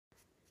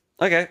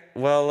Okay,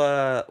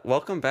 well,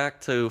 welcome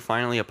back to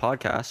Finally a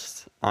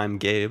Podcast. I'm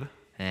Gabe,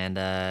 And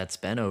it's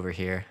Ben over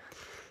here.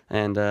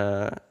 and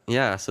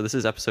yeah, so this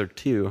is episode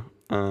 2.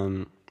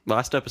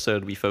 Last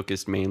episode we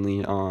focused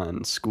mainly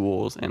on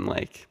schools and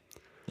like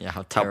Yeah,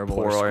 how how terrible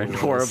poor our and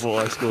school is. horrible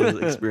our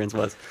school experience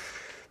was.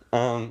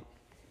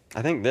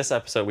 I think this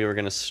episode we were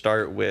gonna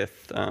start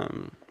with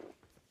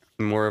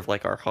more of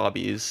like our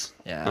hobbies.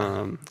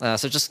 Yeah.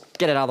 So just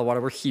get it out of the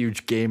water. We're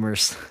huge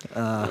gamers.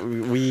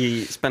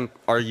 We spent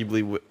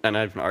and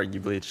I've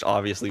arguably, just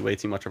obviously way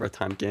too much of our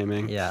time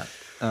gaming. Yeah.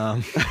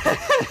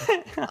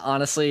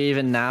 Honestly,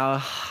 even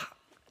now,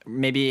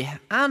 maybe.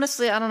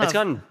 Honestly, I don't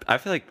know. I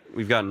feel like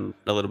we've gotten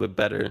a little bit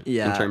better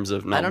Yeah. in terms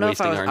of I not don't know if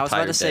wasting I was, our I was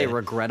entire about to say day.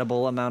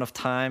 regrettable amount of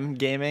time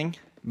gaming,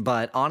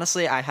 but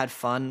honestly, I had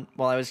fun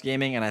while I was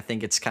gaming, and I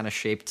think it's kind of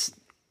shaped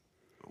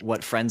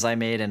what friends I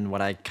made and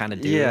what I kind of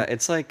do. Yeah,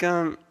 it's like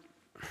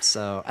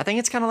So I think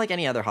it's kind of like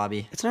any other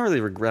hobby. it's not really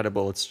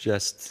regrettable. It's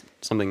just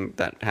something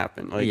that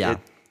happened. Like Yeah.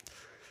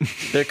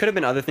 there could have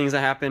been other things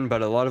that happened,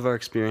 but a lot of our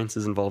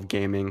experiences involve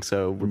gaming,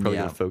 so we're probably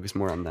Yeah. gonna focus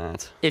more on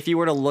that. If you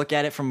were to look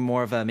at it from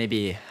more of a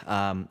maybe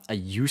a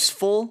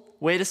useful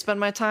way to spend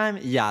my time,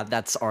 yeah,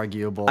 that's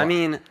arguable. I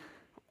mean,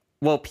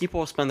 well,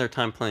 people spend their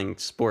time playing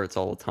sports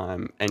all the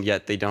time, and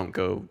yet they don't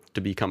go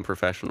to become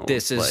professionals.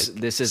 This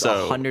is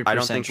so 100% I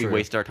don't think we true.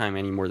 waste our time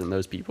any more than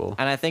those people.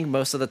 And I think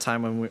most of the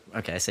time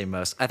I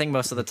think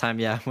most of the time,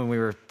 yeah, when we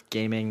were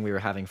gaming, we were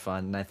having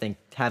fun. And I think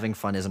having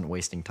fun isn't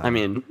wasting time. I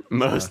mean,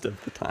 most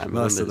of the time.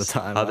 Most when of the there's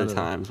time. Other Other-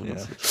 times when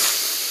yeah.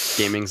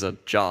 gaming's a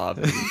job.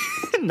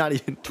 Not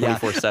even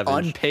 24/7.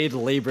 unpaid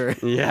labor.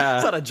 Yeah.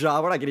 It's not a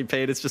job. We're not getting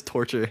paid. It's just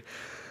torture.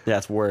 Yeah,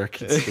 it's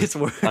work. It's It's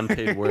work.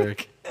 unpaid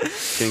work.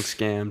 Getting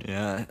scammed.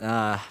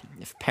 Yeah.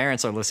 If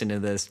parents are listening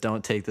to this,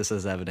 don't take this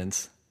as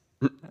evidence.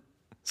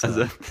 As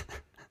a,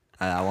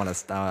 I want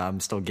to.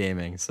 I'm still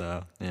gaming,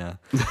 so yeah.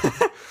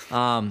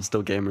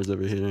 still gamers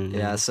over here.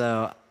 Yeah,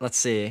 so let's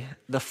see.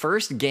 The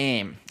first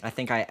game I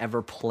think I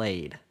ever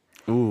played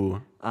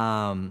Ooh.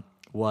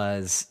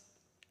 was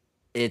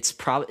it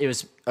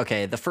was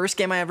okay. The first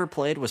game I ever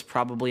played was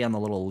probably on the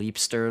little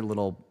Leapster,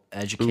 little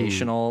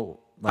educational.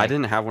 I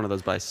didn't have one of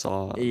those, but I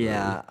saw.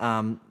 Yeah,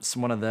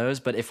 some one of those.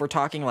 But if we're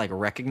talking like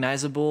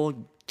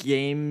recognizable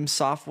game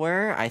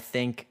software, I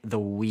think the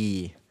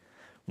Wii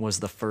was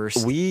the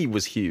first. Wii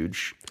was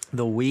huge.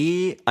 The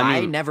Wii.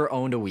 I never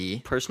owned a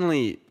Wii.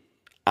 Personally,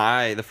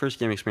 the first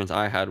game experience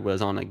I had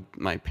was on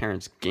my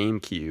parents'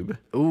 GameCube.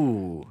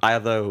 Ooh.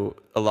 Although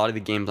a lot of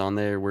the games on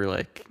there were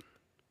like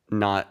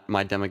not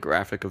my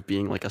demographic of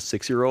being like a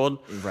 6-year-old.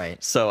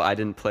 Right. So I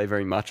didn't play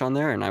very much on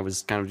there, and I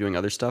was kind of doing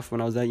other stuff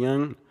when I was that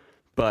young.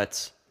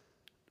 But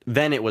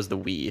then it was the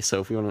Wii.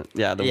 So if we want to,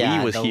 the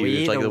Wii was the huge.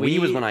 Wii- Like the the Wii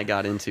was Wii- when I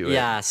got into it.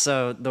 Yeah.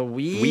 So the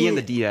Wii. Wii and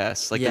the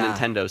DS, like Yeah. the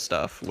Nintendo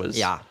stuff was.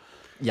 Yeah,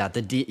 yeah.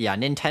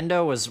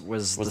 Nintendo was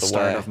the the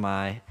start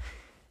way.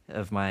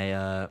 of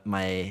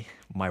my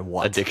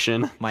what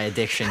Addiction. My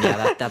addiction.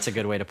 Yeah, that's a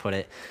good way to put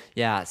it.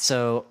 Yeah.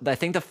 So I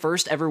think the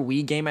first ever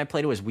Wii game I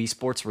played was Wii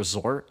Sports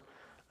Resort.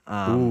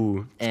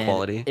 Ooh, it's And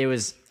quality. It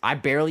was. I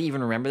barely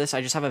even remember this.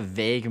 I just have a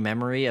vague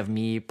memory of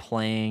me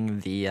playing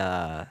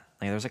the.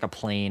 Like there was like a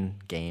plane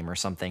game or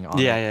something on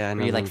Yeah, it, yeah, I know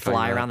where you what like you're talking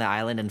fly about. around the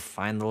island and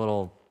find the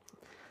little.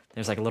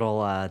 There's like little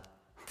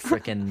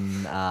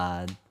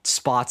freaking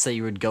spots that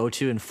you would go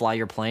to and fly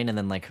your plane and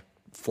then like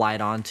fly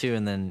it onto,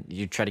 and then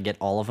you try to get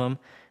all of them.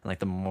 And like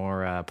the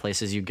more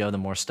places you go, the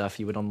more stuff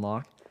you would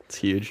unlock. It's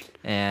huge.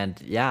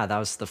 And yeah, that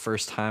was the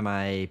first time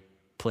I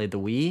played the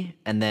Wii,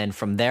 and then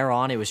from there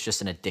on, it was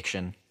just an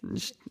addiction.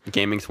 Just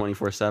gaming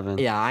 24/7.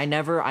 Yeah, I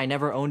never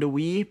owned a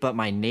Wii, but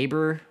my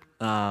neighbor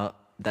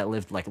that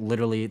lived like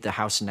literally the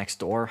house next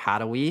door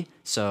had a Wii,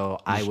 so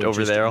I Just would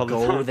over just there all the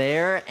go time?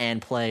 there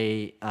and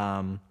play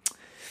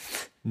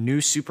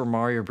New Super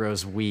Mario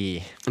Bros.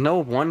 Wii. No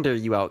wonder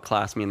you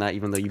outclassed me in that,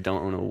 even though you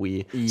don't own a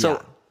Wii. Yeah.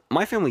 So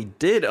my family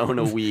did own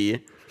a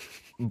Wii,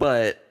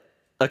 but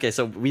okay,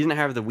 so we didn't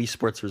have the Wii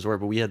Sports Resort,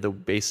 but we had the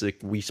basic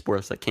Wii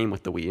Sports that came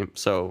with the Wii.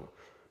 So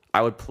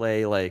I would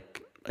play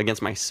like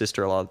against my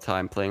sister a lot of the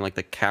time, playing like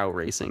the cow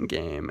racing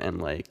game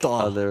and like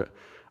other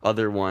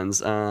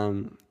ones.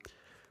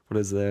 What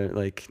is there?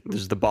 Like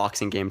there's the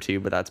boxing game too,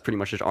 but that's pretty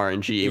much just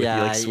RNG. It would be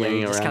like swinging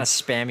you just around. kind of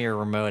spam your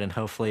remote and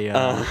hopefully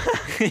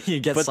you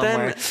get But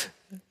somewhere.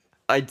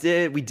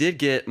 then we did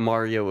get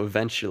Mario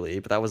eventually,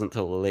 but that wasn't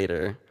until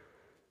later.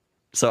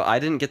 So I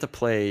didn't get to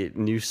play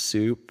New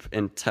Soup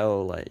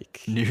until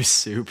like New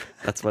Soup.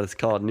 that's what it's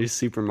called, New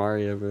Super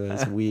Mario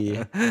Bros.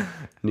 Wii,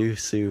 New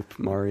Soup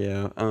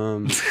Mario.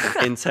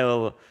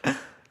 Until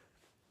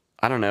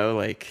I don't know,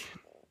 like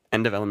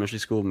end of elementary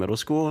school, middle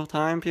school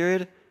time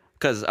period.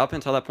 Because up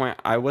until that point,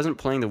 I wasn't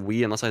playing the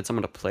Wii unless I had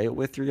someone to play it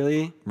with,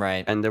 really.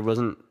 Right. And there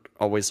wasn't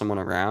always someone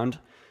around.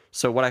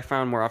 So what I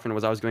found more often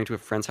was I was going to a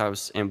friend's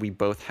house and we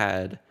both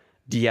had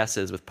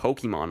DSs with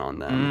Pokemon on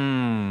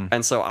them.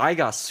 And so I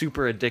got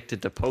super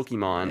addicted to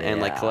Pokemon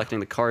and like Yeah.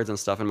 collecting the cards and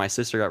stuff. And my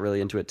sister got really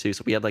into it too.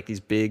 So we had like these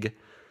big,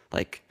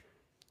 like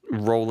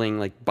rolling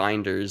like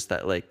binders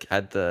that like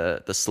had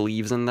the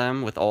sleeves in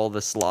them with all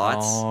the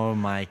slots. Oh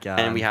my god.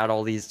 And we had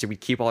all these. Did we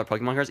keep all our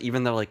Pokemon cards,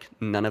 even though like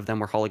none of them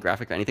were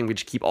holographic or anything? We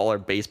just keep all our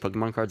base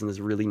Pokemon cards in this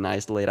really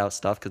nice laid out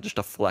stuff, because just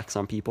to flex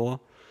on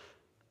people.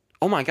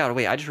 Oh my god!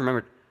 Wait, I just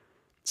remembered.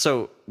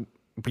 So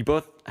we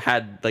both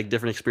had like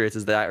different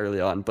experiences that early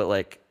on, but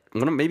like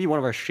maybe one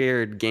of our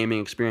shared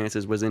gaming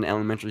experiences was in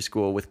elementary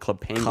school with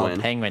Club Penguin. Club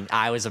Penguin.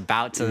 I was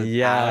about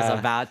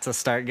to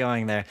start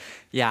going there.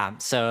 Yeah,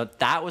 so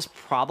that was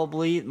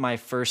probably my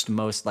first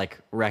most like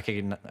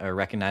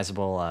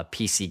recognizable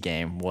PC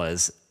game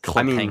was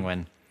Club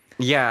Penguin.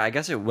 Yeah, I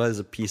guess it was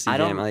a PC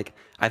game. Like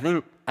I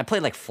think I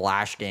played like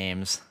Flash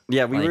games.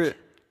 Yeah, we were.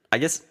 I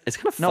guess it's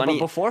kind of funny. No, but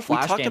before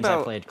Flash games,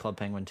 I played Club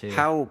Penguin too.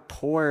 How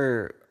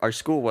poor our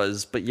school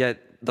was, but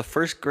yet the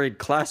first grade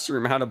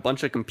classroom had a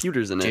bunch of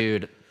computers in it.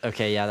 Dude,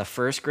 okay, yeah, the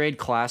first grade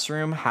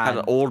classroom had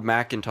an old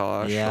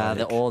Macintosh. Yeah, like,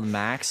 the old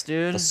Macs,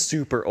 dude. The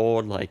super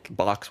old like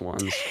box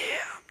ones. Damn,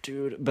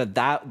 dude. But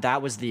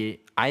that was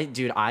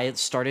I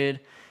started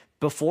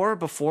before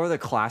the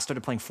class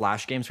started playing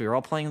Flash games. We were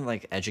all playing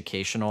like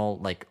educational,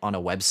 like on a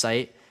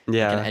website.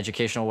 Yeah, like an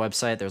educational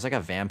website. There was like a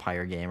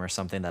vampire game or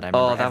something that I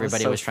remember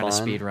everybody was trying to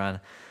speed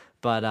run.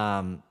 But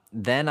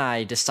then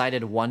I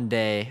decided one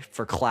day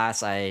for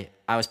class, I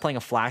was playing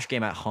a Flash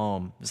game at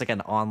home. It was like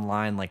an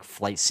online like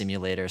flight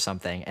simulator or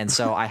something. And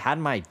so I had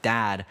my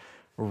dad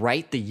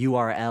write the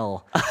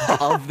URL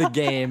of the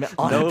game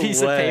on a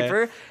piece of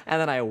paper,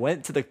 and then I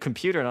went to the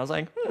computer and I was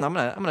like, I'm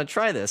gonna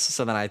try this.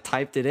 So then I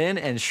typed it in,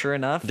 and sure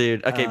enough,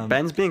 dude. Okay,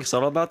 Ben's being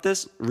subtle about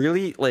this.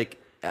 Really, like.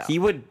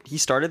 Yeah. He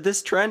started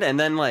this trend, and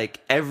then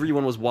like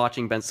everyone was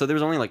watching Ben. So there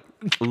was only like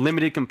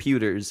limited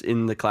computers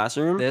in the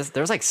classroom.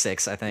 There was like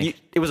 6, I think.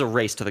 It was a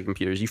race to the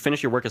computers. You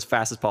finish your work as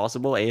fast as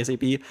possible,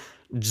 ASAP,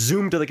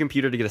 zoom to the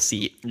computer to get a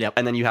seat. Yep.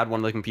 And then you had one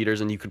of the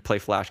computers, and you could play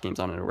Flash games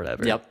on it or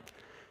whatever. Yep.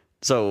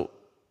 So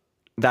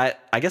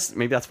that, I guess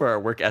maybe that's where our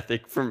work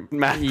ethic from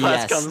math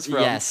class comes from.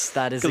 Yes,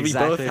 that is exactly.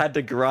 Because we both had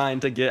to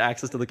grind to get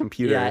access to the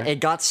computer. Yeah, it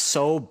got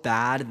so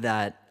bad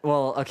that.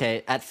 Well,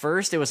 okay, at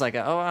first it was like,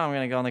 oh, I'm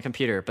going to go on the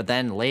computer. But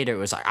then later it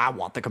was like, I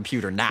want the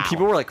computer now.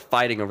 People were like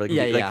fighting over the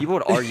computer. Yeah. Like people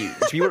would argue.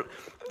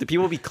 The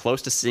people would be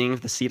close to seeing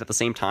the seat at the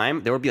same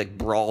time. There would be like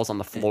brawls on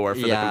the floor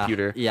for the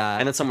computer. Yeah.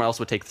 And then someone else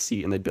would take the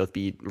seat and they'd both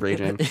be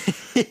raging.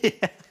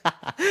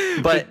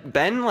 But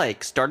Ben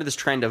like started this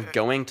trend of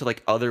going to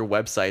like other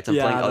websites and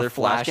playing other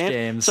Flash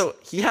games. So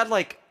he had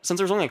like, since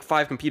there was only like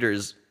 5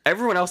 computers,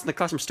 everyone else in the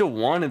classroom still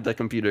wanted the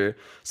computer,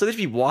 so they'd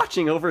be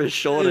watching over his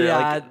shoulder,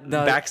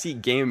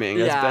 backseat gaming.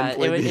 Yeah, as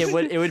Ben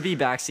it would be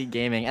backseat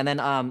gaming, and then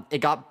it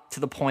got to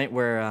the point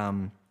where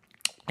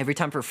every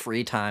time for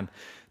free time,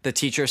 the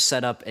teacher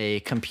set up a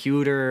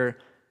computer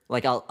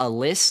like a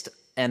list,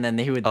 and then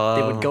they would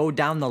go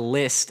down the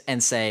list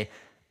and say,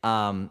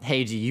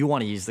 "Hey, do you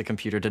want to use the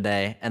computer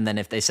today?" And then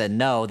if they said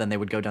no, then they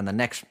would go down the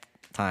next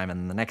time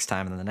and the next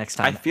time and the next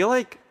time. I feel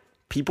like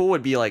people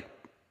would be like.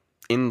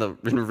 In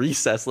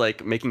recess,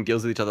 like making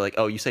deals with each other, like,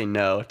 oh, you say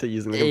no to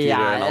using the computer,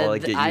 and I'll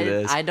like get you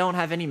this. I don't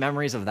have any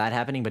memories of that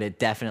happening, but it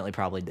definitely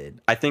probably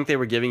did. I think they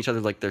were giving each other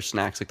like their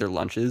snacks, like their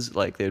lunches.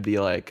 Like they would be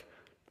like,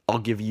 I'll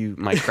give you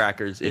my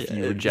crackers if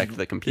you reject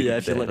the computer. Yeah,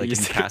 if you let me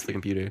use you pass the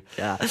computer.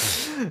 Yeah.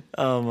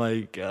 Oh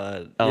my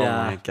god. Oh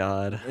my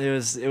god. It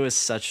was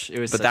such.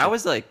 But that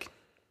was like,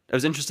 it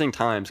was interesting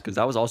times, because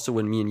that was also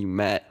when me and you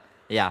met.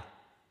 Yeah.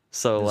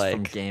 So like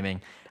from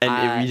gaming.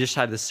 And we just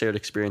had this shared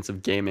experience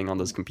of gaming on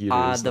those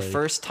computers. The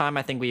first time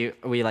I think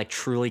we like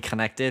truly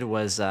connected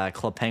was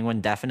Club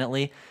Penguin.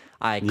 Definitely,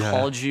 I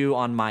called you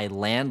on my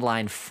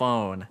landline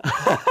phone,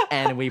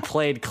 and we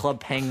played Club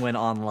Penguin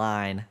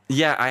online.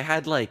 Yeah,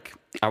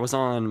 I was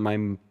on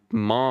my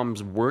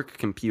mom's work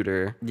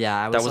computer.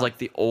 Yeah, that was like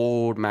the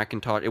old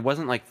Macintosh. It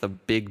wasn't like the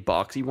big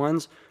boxy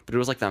ones, but it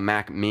was like the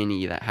Mac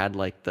Mini that had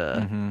like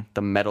the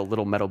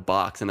little metal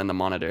box and then the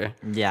monitor.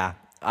 Yeah,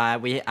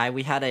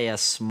 we had a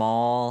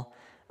small.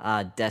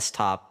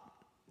 Desktop.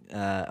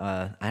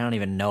 I don't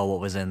even know what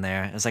was in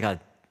there. It was like I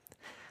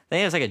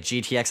think it was like a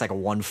GTX like a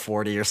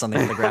 140 or something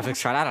with the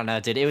graphics card. I don't know,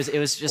 dude. It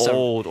was just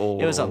old.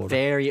 It was a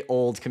very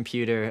old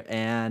computer,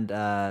 and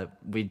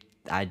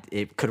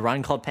it could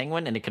run Club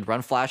Penguin and it could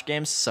run Flash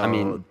games. So I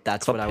mean,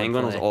 that's Club what I would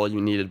Penguin play. was all you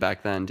needed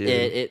back then,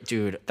 dude.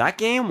 Dude, that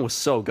game was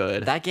so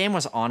good. That game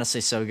was honestly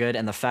so good,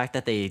 and the fact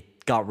that they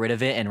got rid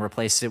of it and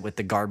replaced it with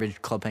the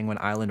garbage Club Penguin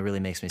Island really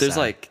makes me sad. There's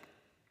like.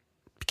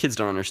 Kids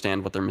don't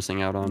understand what they're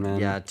missing out on, man.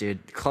 Yeah,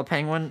 dude. Club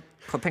Penguin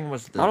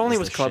was not only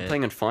was Club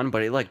Penguin fun,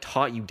 but it like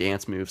taught you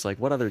dance moves. Like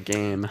what other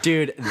game?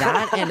 Dude,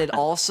 that and it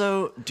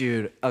also,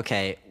 dude.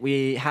 Okay,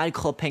 we had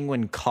Club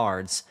Penguin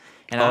cards,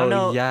 and I don't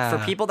know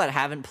for people that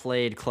haven't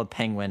played Club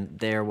Penguin,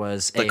 there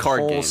was a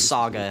whole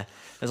saga.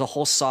 There's a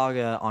whole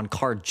saga on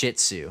Card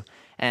Jitsu.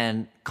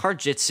 And Card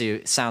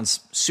Jitsu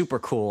sounds super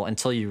cool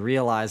until you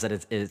realize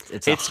that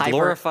it's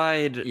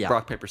glorified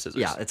rock paper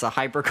scissors. Yeah, it's a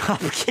hyper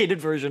complicated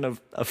version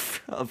of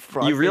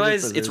rock. You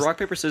realize it's rock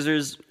paper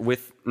scissors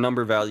with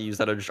number values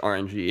that are just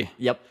RNG.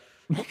 Yep.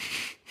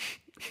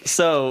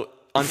 So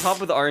on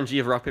top of the RNG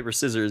of rock paper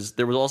scissors,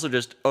 there was also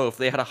just if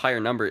they had a higher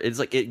number, it's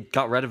like it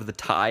got rid of the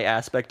tie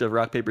aspect of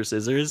rock paper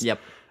scissors. Yep.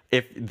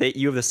 If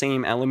you have the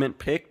same element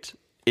picked,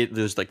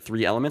 there's like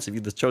 3 elements. If you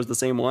just chose the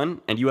same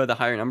one and you had the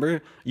higher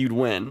number, you'd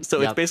win.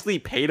 So it's basically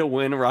pay to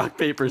win rock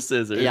paper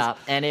scissors. Yeah,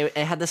 and it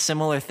had the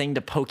similar thing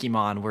to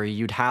Pokemon where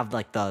you'd have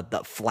like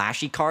the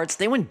flashy cards.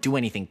 They wouldn't do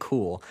anything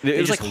cool. It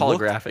was like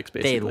holographics,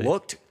 basically. They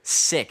looked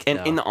sick.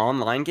 And in the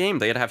online game,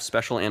 they'd have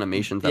special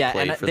animations that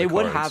played for they the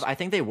would cards. have. I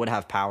think they would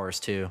have powers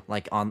too,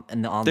 like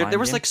in the online. There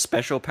was game. like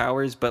special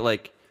powers, but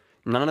like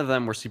none of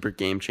them were super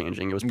game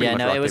changing. It was pretty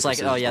much rock, it was paper, like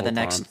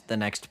scissors the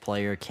next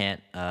player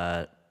can't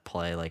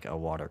play like a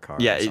water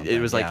card. Yeah, or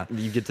it was like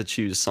you get to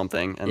choose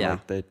something, and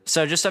like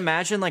So just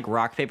imagine like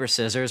rock paper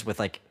scissors with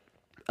like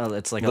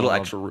it's like little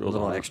extra rules,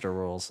 little extra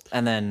rules,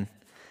 and then.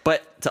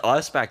 But to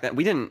us back then,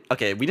 we didn't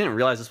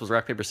realize this was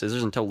rock paper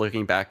scissors until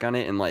looking back on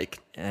it, and like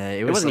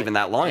it wasn't like, even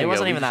that long ago. It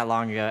wasn't even that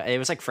long ago. It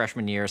was like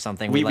freshman year or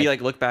something. We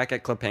like look back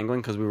at Club Penguin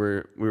because we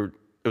were.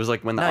 It was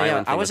like when the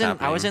island thing was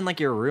happening. I was in like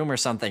your room or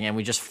something, and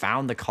we just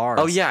found the cards.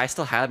 Oh yeah, I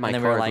still had my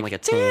card from like a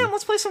tin. Damn,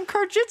 let's play some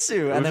card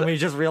jitsu. And then we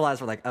just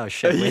realized we're like, oh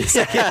shit, wait a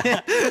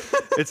second.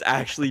 It's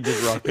actually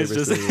just rock paper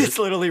scissors. It's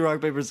literally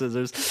rock paper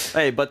scissors.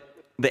 Hey, but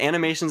the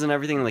animations and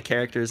everything, and the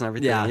characters and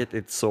everything,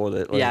 it sold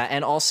it. Like, yeah,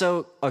 and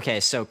also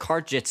so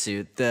card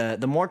jitsu.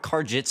 The more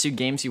card jitsu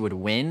games you would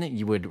win,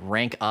 you would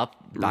rank up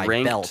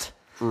by belt.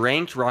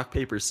 Ranked rock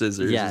paper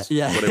scissors is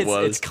what it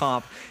was.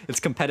 It's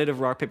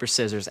competitive rock paper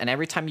scissors, and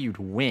every time you'd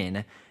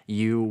win,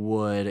 you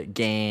would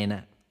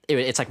gain.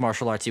 It's like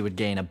martial arts. You would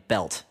gain a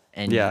belt,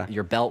 and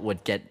your belt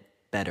would get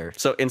better.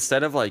 So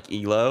instead of like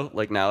Elo,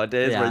 like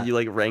nowadays, where you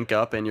like rank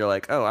up and you're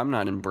like, oh, I'm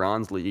not in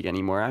bronze league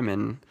anymore. I'm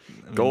in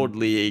gold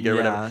league or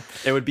whatever.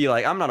 It would be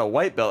like, I'm not a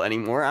white belt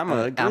anymore. I'm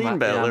a green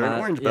belt or an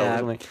orange belt or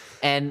something.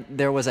 And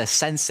there was a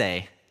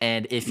sensei,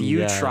 and if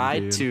you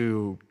tried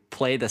to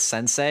play the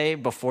sensei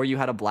before you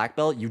had a black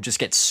belt, you just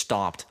get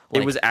stomped.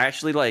 It was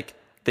actually like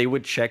they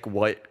would check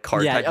what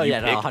card type you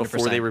picked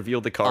before they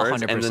revealed the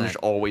cards, 100%. And then just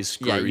always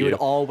screw you. You would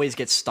always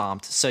get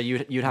stomped. So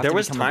you'd have. There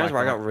was times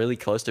where I got really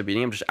close to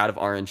beating him just out of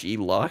RNG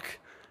luck,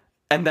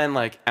 and then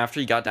like after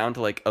he got down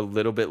to like a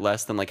little bit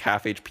less than like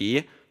half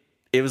HP,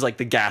 it was like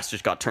the gas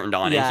just got turned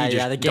on. And he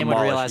just the game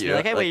would realize,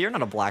 like, hey, wait, you're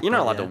not a black belt. You're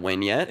not allowed to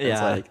win yet.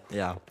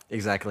 Yeah,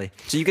 exactly.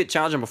 So you could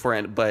challenge him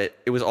beforehand, but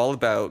it was all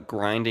about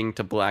grinding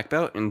to black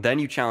belt, and then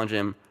you challenge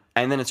him,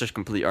 and then it's just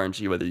complete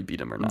RNG whether you beat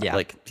him or not. Yeah.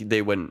 Like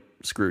they wouldn't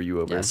screw you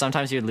over. Yeah,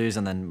 sometimes you'd lose,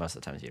 and then most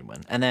of the times you'd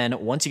win. And then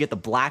once you get the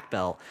black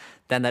belt,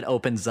 then that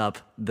opens up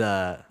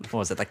the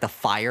like the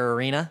fire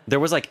arena. There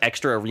was like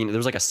extra arena. There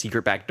was like a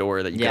secret back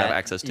door that you could have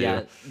access to.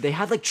 Yeah, they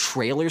had like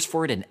trailers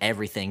for it and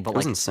everything. But it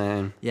was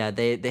insane. Yeah,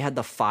 they had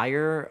the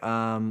fire.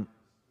 I mean,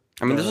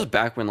 this was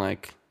back when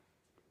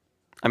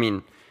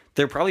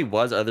there probably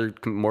was other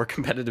more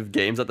competitive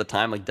games at the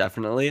time, like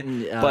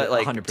definitely, but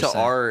like 100%. To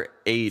our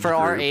age,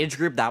 our age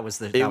group, that was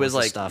the. It was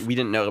like stuff. We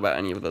didn't know about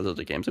any of those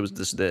other games. It was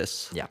just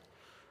this. Yeah.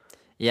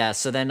 Yeah,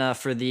 so then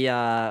for the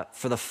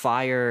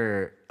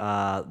fire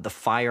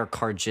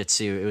card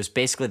jitsu, it was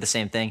basically the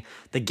same thing.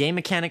 The game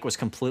mechanic was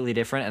completely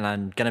different, and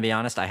I'm gonna be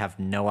honest, I have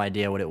no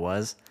idea what it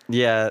was.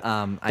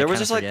 Yeah, there was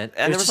just forget. like,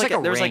 and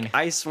there was like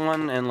ice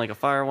one and like a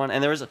fire one,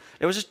 and it was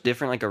just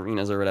different like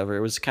arenas or whatever.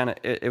 It was kind of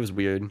it was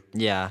weird.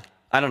 Yeah.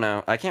 I don't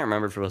know. I can't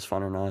remember if it was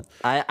fun or not.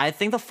 I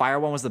think the fire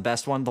one was the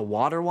best one. The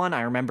water one,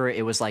 I remember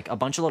it was like a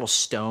bunch of little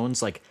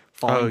stones like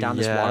falling down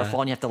this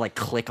waterfall, and you have to like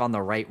click on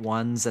the right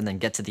ones and then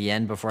get to the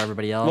end before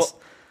everybody else.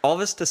 Well, all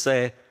this to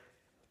say,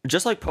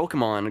 just like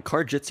Pokemon,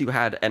 Card Jitsu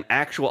had an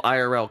actual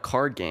IRL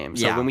card game.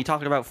 So when we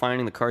talked about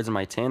finding the cards in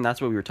my tin, that's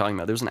what we were talking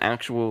about. There was an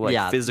actual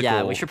physical.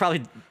 Yeah, we should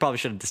probably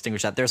should have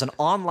distinguished that. There's an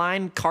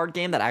online card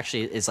game that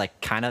actually is like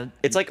kind of.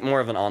 It's like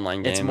more of an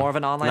online game. It's more of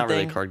an online thing. Not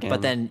really a card game.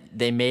 But then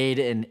they made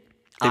an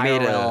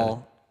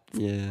IRL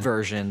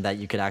version that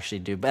you could actually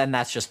do, and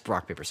that's just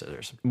rock paper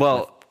scissors.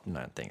 Well,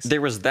 things. There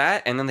was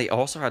that, and then they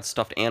also had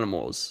stuffed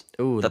animals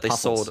that they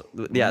sold.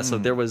 Yeah, so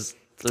there was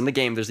in the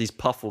game. There's these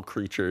puffle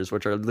creatures,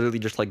 which are literally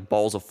just like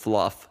balls of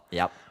fluff.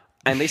 Yep.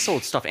 And they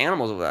sold stuffed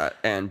animals of that.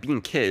 And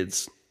being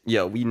kids,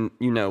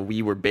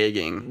 we were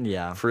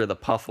begging for the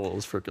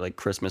puffles for like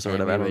Christmas or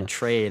whatever. We would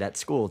trade at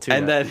school too.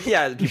 And then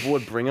people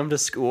would bring them to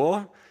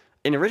school.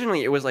 And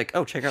originally it was like,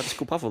 oh, check out the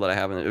school puffle that I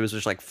have, and it was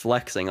just like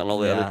flexing on all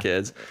the other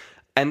kids.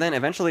 And then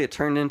eventually it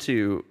turned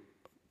into,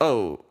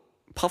 oh,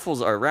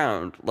 puffles are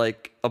round,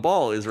 like a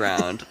ball is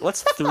round.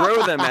 Let's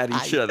throw them at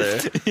each other.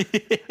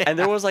 And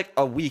there was like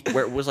a week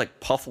where it was like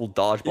Puffle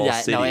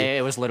Dodgeball City. No,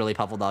 it was literally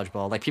Puffle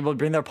Dodgeball. Like people would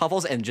bring their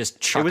puffles and just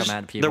chuck them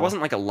at people. There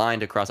wasn't like a line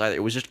to cross either.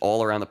 It was just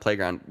all around the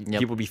playground.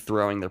 People would be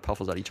throwing their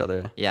puffles at each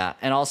other. Yeah,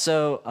 and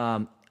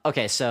also,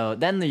 so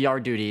then the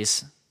yard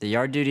duties. The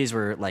yard duties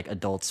were like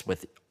adults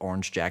with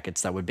orange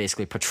jackets that would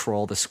basically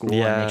patrol the school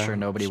and make sure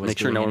nobody was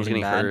doing no one was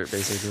anything getting bad. hurt,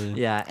 basically.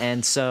 Yeah,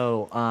 and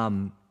so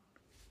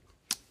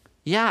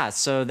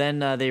so then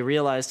they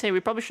realized, hey, we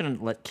probably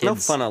shouldn't let kids. No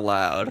fun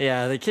allowed.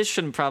 Yeah, the kids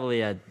shouldn't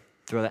probably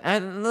throw that.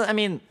 And, I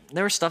mean,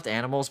 there were stuffed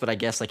animals, but I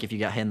guess like if you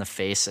got hit in the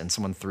face and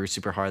someone threw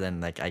super hard,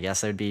 then like I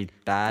guess it would be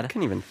bad. I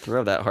couldn't even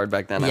throw that hard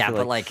back then. Yeah,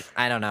 but like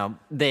I don't know,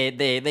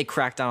 they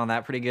cracked down on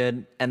that pretty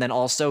good. And then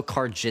also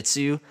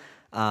card-jitsu.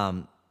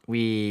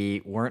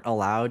 We weren't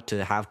allowed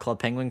to have Club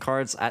Penguin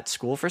cards at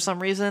school for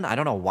some reason. I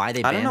don't know why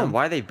they banned them. I don't know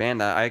why they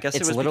banned that. I guess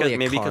it was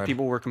because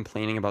people were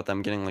complaining about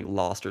them getting like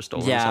lost or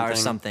stolen or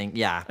something.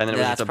 Yeah. And then it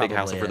was just a big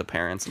hassle for the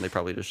parents, and they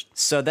probably just...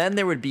 So then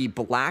there would be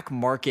black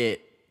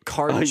market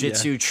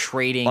card-jitsu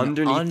trading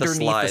underneath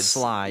the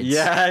slides.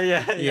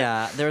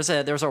 Yeah. There's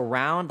a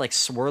round like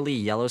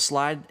swirly yellow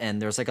slide,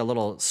 and there's like a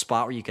little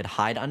spot where you could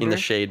hide under in the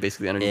shade,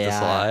 basically underneath the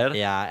slide.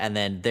 Yeah, and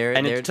then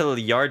until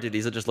the yard did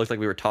these, it just looked like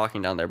we were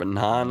talking down there, but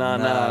no.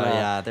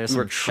 Yeah, there's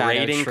some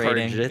trading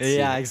card-jitsu.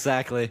 Yeah,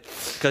 exactly.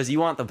 Because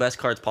you want the best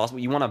cards possible.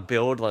 You want to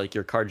build like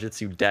your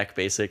card-jitsu deck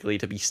basically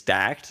to be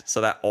stacked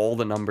so that all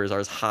the numbers are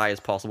as high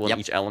as possible in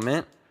each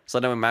element. So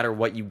no matter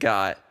what you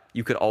got,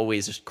 you could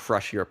always just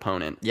crush your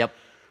opponent. Yep.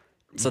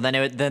 So then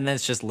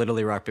it's just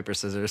literally rock, paper,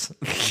 scissors.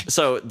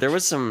 So there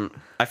was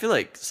I feel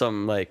like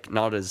some like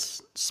not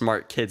as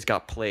smart kids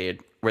got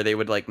played where they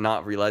would like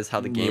not realize how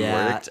the game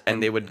worked,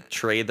 and they would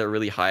trade their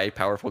really high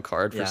powerful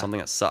card for something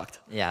that sucked.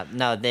 Yeah,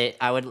 no,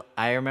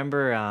 I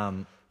remember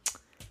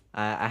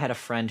I had a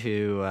friend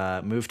who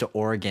moved to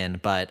Oregon,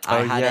 but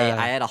I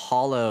had a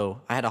hollow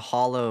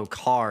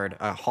card,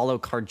 a hollow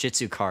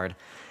card-jitsu card,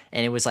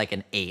 and it was like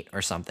an 8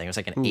 or something. It was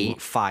like an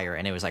 8 fire,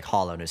 and it was like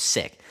hollow, and it was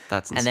sick.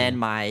 That's insane. And then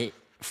my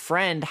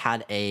friend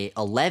had a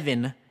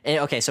 11.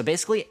 Okay, so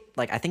basically,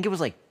 like I think it was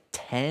like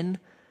 10.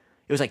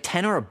 It was like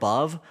 10 or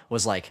above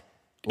was like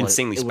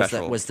insanely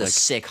special. Was the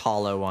sick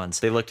hollow ones.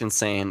 They looked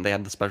insane. They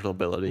had the special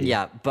ability.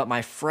 Yeah, but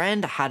my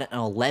friend had an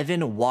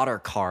 11 water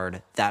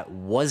card that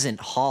wasn't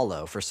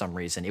hollow for some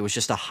reason. It was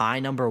just a high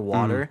number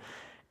water.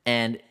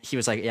 And he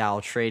was like, "Yeah,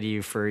 I'll trade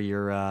you for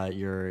your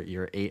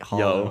 8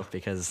 hollow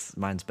because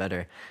mine's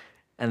better."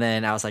 And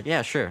then I was like,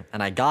 "Yeah, sure."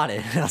 And I got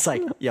it. And I was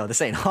like, "Yo,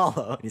 this ain't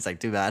hollow." And he's like,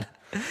 "Too bad."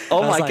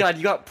 Oh my God,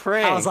 you got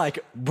pranked. I was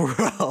like,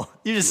 "Bro,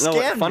 you just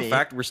scammed me." Fun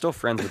fact, we're still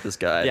friends with this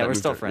guy. Yeah, we're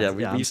still friends.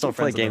 Yeah, we still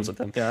play games with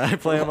him. Yeah, I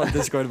play him on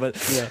Discord, but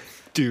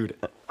dude.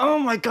 Oh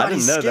my God, he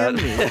scammed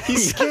me. He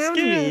scammed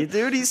me,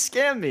 dude. He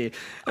scammed me.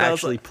 I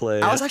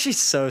was actually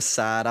so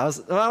sad. I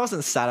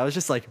wasn't sad. I was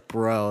just like,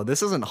 "Bro,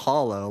 this isn't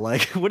hollow.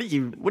 Like, what are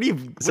you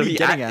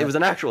getting at?" It was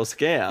an actual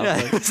scam. Yeah,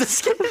 it was a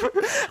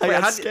scam. I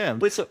got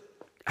scammed. Wait, so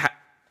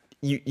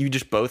you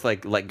just both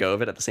like let go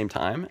of it at the same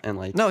time and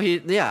like No,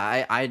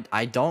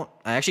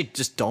 I actually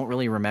just don't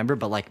really remember,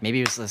 but like maybe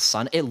it was the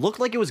sun. It looked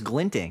like it was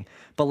glinting,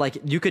 but like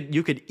you could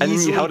easily and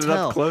then you held tell. it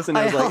up close and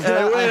I was like,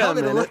 wait a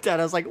minute. I looked at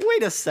it, I was like,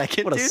 wait a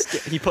second,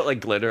 dude. He put like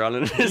glitter on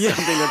it or something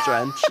to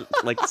try and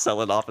like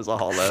sell it off as a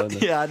hollow.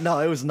 Yeah, no,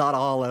 it was not a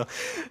hollow.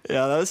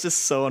 Yeah, that was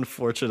just so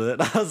unfortunate.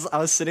 I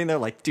was sitting there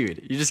like,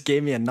 dude, you just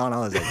gave me a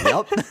non-hollow. I was like,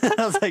 yep.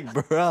 I was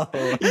like, bro.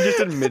 You just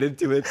admitted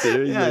to it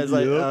too. Yeah, I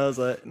was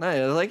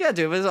like, yeah,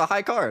 dude, it was a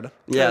high card.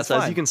 Yeah, so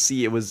as you can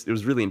see, it was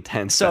really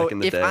intense back in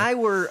the day. So if I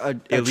were a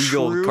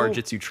illegal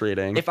card-jitsu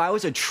trading, if I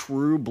was a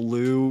true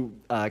blue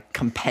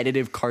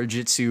competitive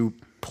card-jitsu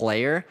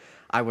player,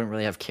 I wouldn't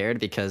really have cared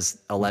because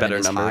 11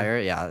 is higher.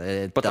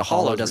 Yeah, but the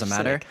hollow doesn't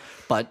matter.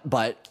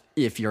 But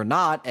if you're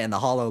not and the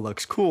hollow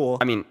looks cool,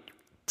 I mean,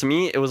 to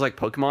me it was like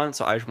Pokemon,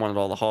 so I just wanted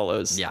all the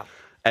hollows. Yeah.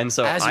 And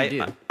so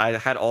I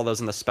had all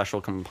those in the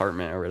special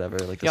compartment or whatever.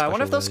 Like I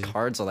wonder if those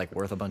cards are like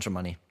worth a bunch of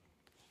money.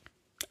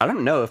 I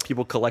don't know if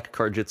people collect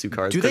card-jitsu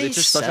cards because it's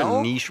just such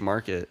a niche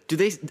market. Do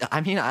they?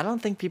 I mean, I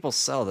don't think people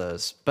sell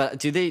those, but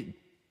do they?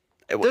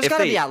 There's got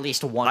to be at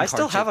least one. I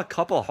still have a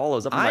couple of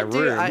hollows up in my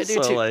room. I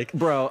do too. Like,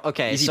 bro,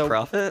 okay. Easy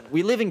profit.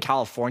 We live in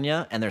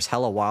California and there's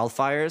hella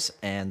wildfires,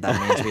 and that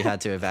means we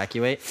had to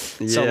evacuate.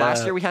 So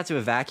last year we had to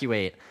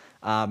evacuate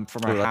from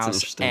our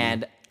house,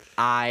 and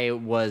I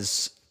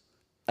was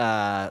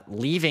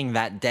leaving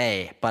that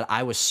day, but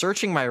I was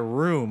searching my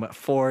room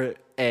for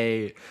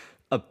a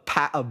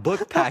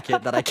book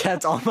packet that I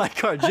kept all my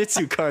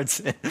card-jitsu cards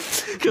in.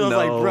 Because I was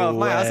like, bro, if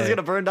my house is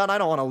gonna burn down, I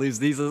don't want to lose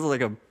these. This is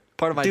like a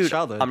part of my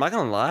childhood. I'm not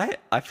gonna lie,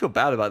 I feel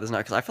bad about this now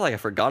because I feel like I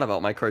forgot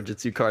about my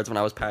card-jitsu cards when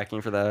I was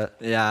packing for that.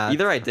 Yeah.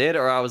 Either I did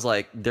or I was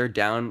like, they're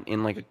down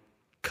in like a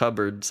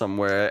cupboard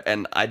somewhere,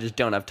 and I just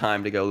don't have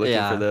time to go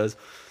looking for those.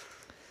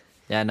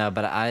 Yeah, no,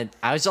 but I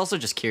was also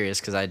just curious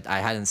because I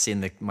hadn't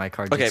seen my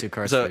card-jitsu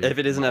cards. So if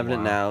it isn't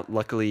evident now,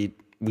 luckily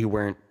we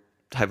weren't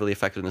heavily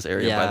affected in this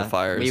area by the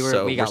fires.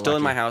 We're still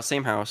in my house,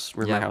 same house.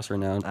 We're in my house right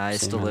now. I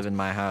still live in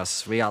my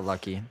house. We got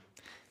lucky.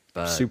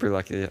 But super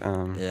lucky.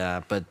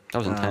 Yeah, but that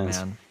was intense.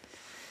 Man.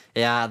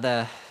 Yeah,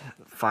 the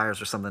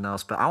fires or something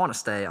else. But I want to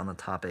stay on the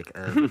topic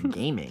of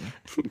gaming.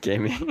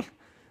 Gaming.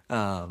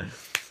 So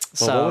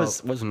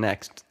what was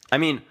next? I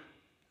mean,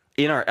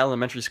 in our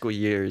elementary school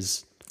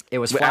years, it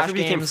was after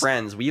we became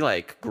friends, we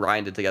like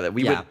grinded together.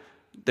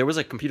 There was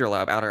a computer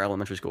lab at our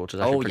elementary school, which is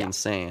actually pretty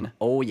insane.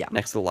 Oh yeah.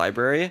 Next to the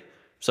library.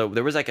 So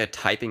there was like a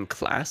typing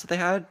class that they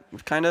had,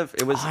 kind of.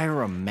 It was. I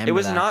remember. It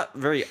was not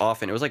very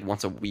often. It was like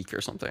once a week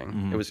or something.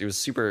 Mm-hmm. It was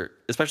super,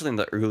 especially in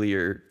the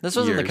earlier. This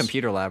was years. in the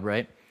computer lab,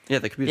 right? Yeah,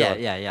 the computer lab.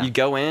 Yeah. You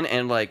go in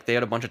and like they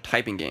had a bunch of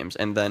typing games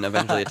and then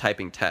eventually a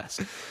typing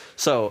test.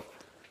 So,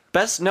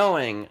 best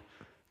knowing,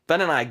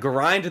 Ben and I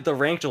grinded the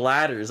ranked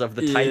ladders of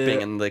the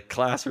typing in the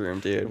classroom,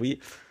 dude.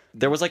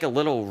 There was like a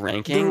little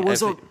ranking. There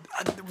was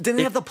didn't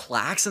they have the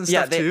plaques and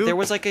stuff too? There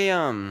was like a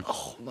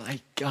Oh my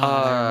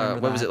god!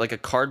 what was it, like a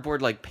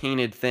cardboard like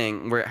painted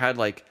thing where it had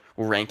like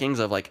rankings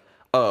of like,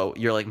 oh,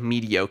 you're like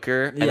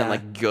mediocre and then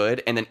like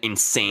good and then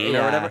insane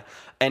or whatever,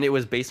 and it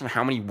was based on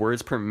how many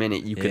words per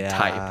minute you could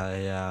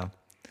type. Yeah.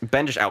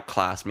 Ben just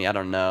outclassed me. I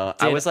don't know.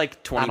 Dude, I was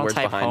like 20 words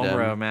behind him.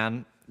 Row,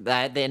 man.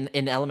 That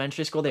in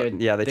elementary school they would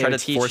they try to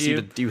force you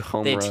to do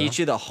home row. They teach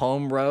you the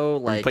home row,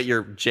 like you put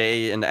your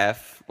J and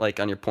F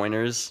like on your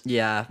pointers.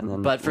 Yeah,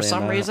 but for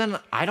some reason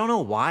I don't know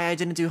why I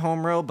didn't do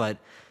home row, but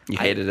you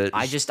hated it.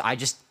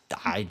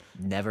 I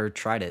never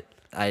tried it.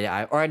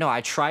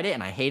 I tried it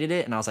and I hated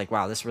it, and I was like,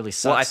 wow, this really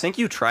sucks. Well, I think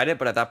you tried it,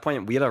 but at that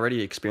point we had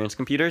already experienced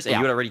computers, and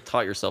you had already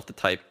taught yourself to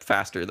type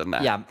faster than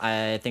that. Yeah,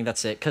 I think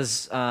that's it.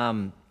 Because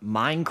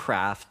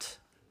Minecraft.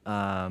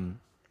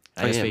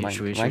 I guess we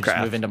should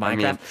just move into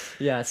Minecraft.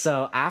 Yeah,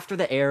 so after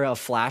the era of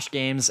Flash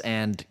games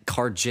and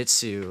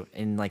Cardjitsu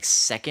in like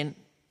second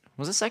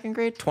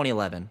grade?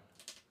 2011.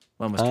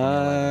 When was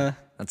 2011?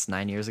 That's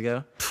 9 years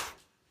ago.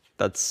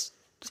 That's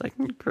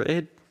second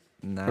grade?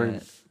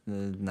 9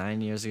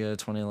 years ago,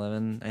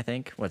 2011, I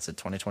think. What's it,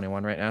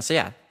 2021 right now? So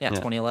yeah,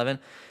 2011.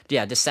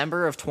 Yeah,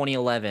 December of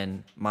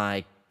 2011,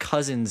 my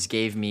cousins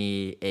gave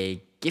me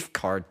a gift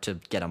card to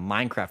get a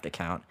Minecraft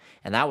account,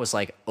 and that was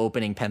like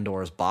opening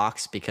Pandora's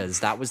box because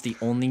that was the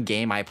only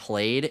game I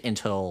played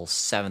until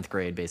 7th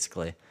grade,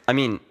 basically. I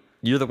mean,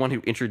 you're the one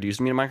who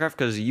introduced me to Minecraft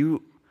because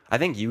I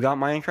think you got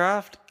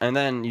Minecraft, and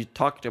then you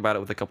talked about it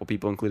with a couple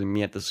people, including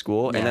me at the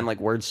school, and then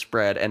like word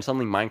spread, and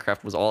suddenly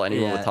Minecraft was all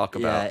anyone would talk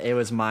about. Yeah, it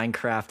was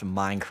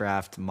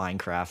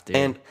Minecraft, dude.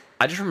 And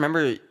I just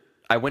remember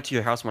I went to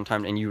your house one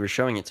time and you were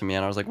showing it to me,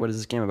 and I was like, what is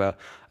this game about?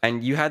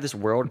 And you had this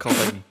world called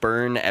like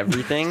Burn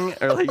Everything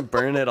or like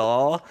Burn It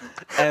All,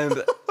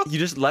 and you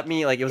just let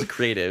me, like, it was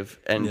creative,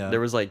 and there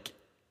was like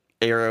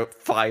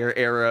fire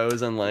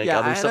arrows and like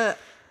other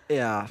stuff.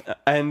 Yeah.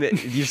 And you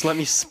just let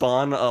me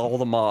spawn all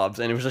the mobs,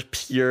 and it was just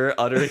pure,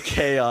 utter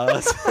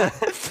chaos.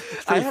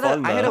 I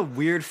had a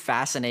weird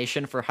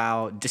fascination for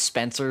how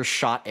dispensers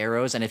shot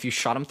arrows, and if you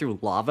shot them through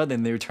lava,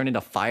 then they would turn into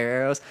fire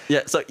arrows.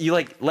 Yeah, so you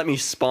like let me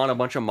spawn a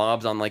bunch of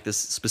mobs on like this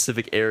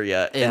specific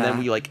area, and then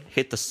we like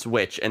hit the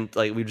switch, and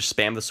like we just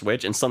spam the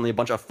switch, and suddenly a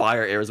bunch of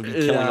fire arrows would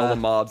be killing all the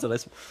mobs.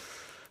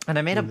 And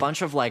I made a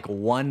bunch of like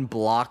 1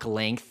 block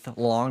length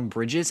long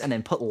bridges and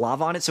then put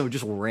lava on it so it would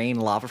just rain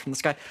lava from the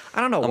sky.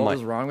 I don't know what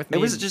was wrong with me.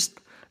 It was just,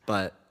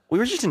 but we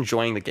were just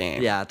enjoying the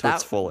game. Yeah, to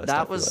its fullest.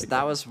 That was the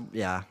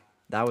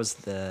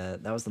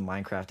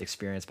Minecraft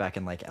experience back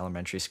in like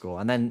elementary school.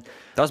 And then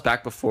that was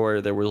back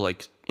before there were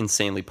like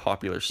insanely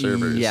popular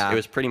servers. Yeah. It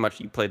was pretty much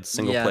you played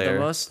single player. The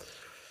most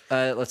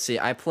let's see.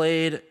 I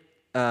played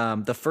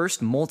the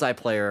first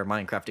multiplayer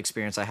Minecraft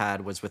experience I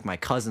had was with my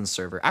cousin's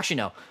server. Actually,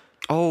 no.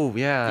 Oh,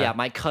 yeah. Yeah,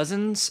 my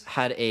cousins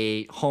had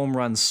a home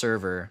run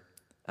server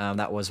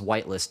that was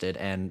whitelisted.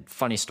 And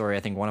funny story, I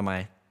think one of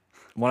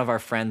our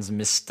friends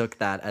mistook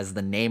that as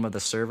the name of the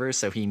server.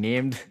 So he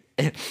named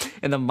it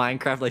in the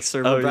Minecraft like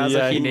server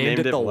browser, he named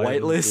it the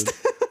whitelist.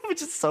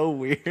 Which is so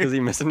weird. Because he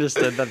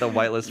misunderstood that the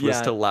whitelist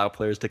was to allow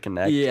players to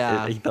connect.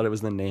 Yeah. He thought it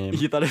was the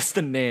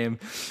name.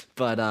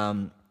 But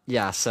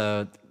yeah,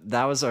 so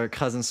that was our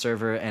cousin's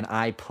server, and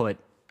I put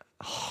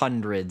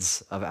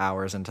hundreds of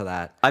hours into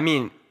that. I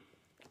mean,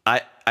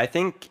 I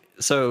think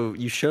so.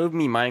 You showed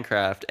me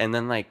Minecraft, and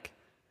then like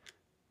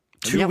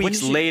 2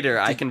 weeks later,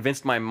 I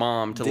convinced my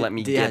mom to let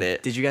me get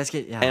it. Did you guys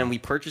get? Yeah. And we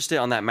purchased it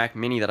on that Mac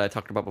Mini that I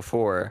talked about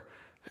before,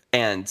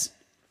 and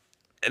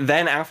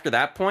then after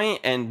that point,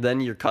 and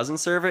then your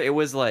cousin's server, it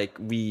was like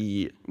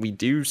we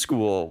do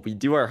school, we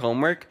do our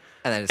homework.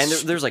 And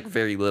there's like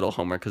very little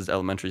homework because it's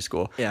elementary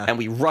school. Yeah. And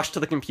we rushed to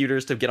the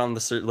computers to get on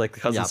the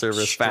cousin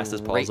server as fast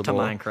as possible. Straight to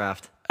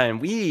Minecraft.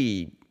 And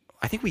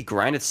I think we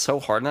grinded so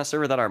hard in that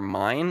server that our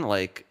mine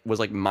like was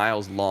like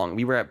miles long.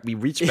 We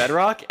reached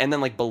bedrock, and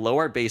then like below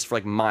our base for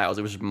like miles,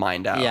 it was just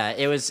mined out. Yeah,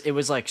 it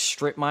was like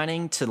strip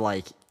mining to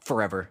like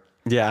forever.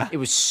 Yeah. It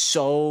was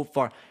so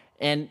far.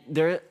 And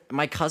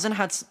my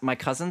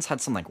cousins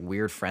had some like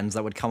weird friends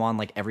that would come on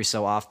like every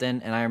so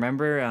often, and I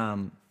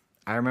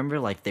remember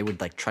like they would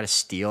like try to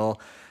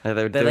steal. Yeah,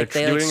 they were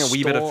doing a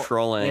wee bit of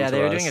trolling. Yeah,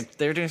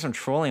 they were doing some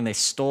trolling. They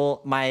stole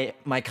my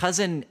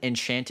cousin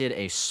enchanted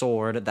a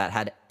sword that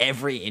had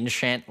every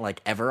enchant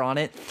like ever on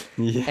it.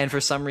 Yeah. And for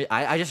some reason,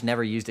 I just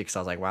never used it because I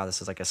was like, wow, this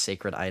is like a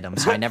sacred item.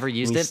 So I never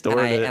used it, and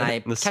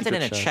I kept it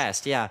in a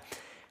chest. Yeah,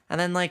 and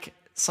then like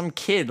some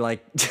kid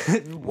like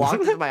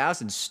walked into my house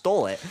and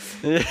stole it,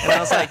 and I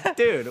was like,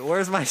 dude,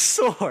 where's my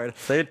sword?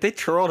 They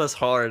trolled us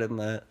hard in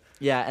that.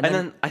 Yeah, and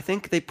then I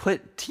think they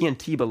put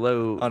TNT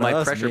below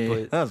my pressure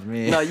plate. That was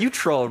me. No, you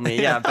trolled me.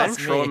 Yeah, Ben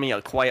trolled me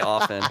quite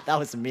often. That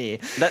was me.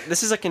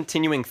 This is a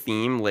continuing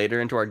theme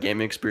later into our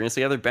gaming experience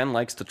together. Ben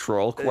likes to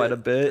troll quite a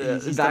bit.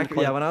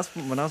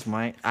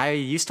 I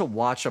used to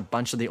watch a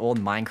bunch of the old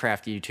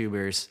Minecraft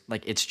YouTubers,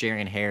 like It's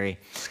Jerry and Harry.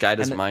 Sky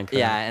does Minecraft.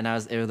 Yeah, and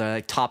it was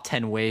like top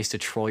 10 ways to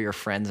troll your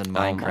friends in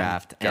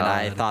Minecraft, and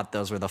I thought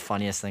those were the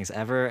funniest things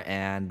ever.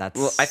 And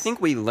that's I think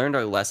we learned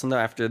our lesson though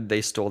after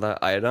they stole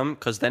that item,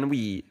 because then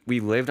we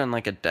lived on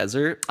like a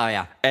desert. Oh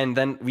yeah. And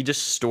then we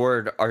just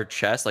stored our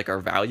chest, like our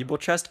valuable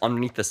chest,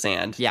 underneath the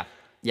sand. Yeah.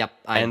 Yep.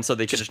 And so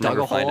they could just dug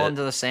never a find hole it.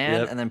 into the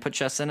sand and then put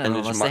chests in it. And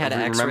unless they had an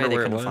remember X-ray, they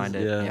where it couldn't was? find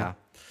it. Yeah.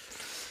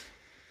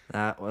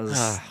 That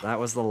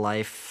was the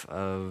life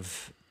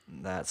of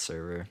that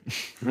server.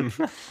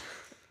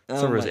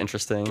 Server was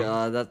interesting.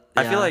 God,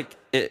 I feel like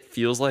it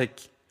feels like,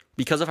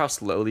 because of how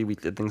slowly we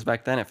did things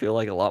back then, I feel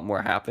like a lot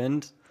more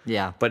happened.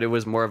 Yeah. But it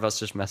was more of us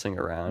just messing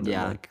around.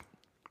 Yeah. And like,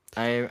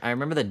 I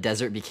remember the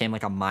desert became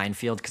like a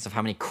minefield because of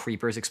how many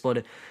creepers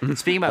exploded.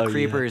 Speaking about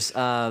creepers,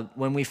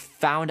 when we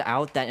found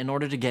out that in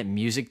order to get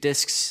music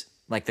discs,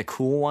 like the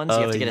cool ones,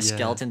 you have to get a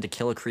skeleton to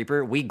kill a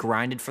creeper, we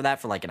grinded for that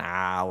for like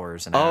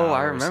hours and hours. Oh,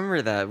 I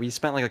remember that. We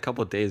spent like a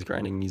couple of days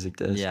grinding music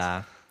discs.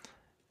 Yeah.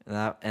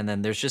 And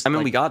then there's just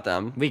we got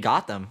them. We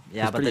got them.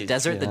 Yeah, but the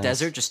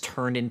desert just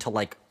turned into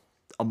like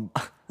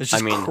there's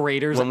just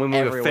craters when we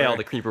everywhere. would fail,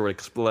 the creeper would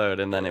explode,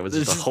 and then it was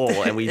just a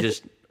hole, and we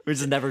just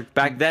never.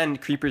 Back then,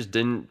 creepers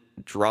didn't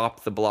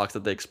drop the blocks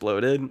that they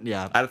exploded.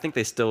 Yeah, I think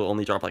they still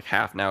only drop like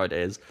half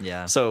nowadays.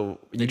 Yeah, so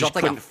they just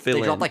couldn't fill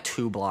in. They dropped like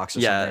 2 blocks.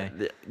 Or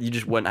something. You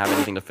just wouldn't have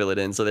anything to fill it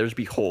in, so there'd just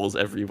be holes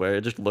everywhere.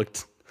 It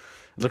looked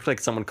like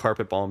someone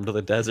carpet bombed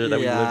the desert that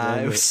we lived in.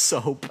 Yeah, it was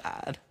so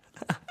bad.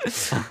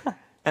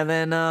 And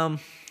then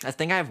I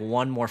think I have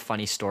one more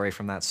funny story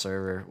from that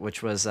server,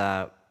 which was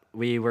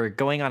we were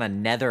going on a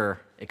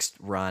Nether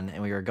run,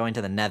 and we were going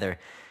to the Nether,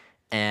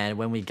 and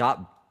when we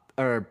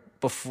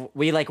before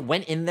we like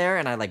went in there,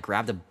 and I like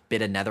grabbed a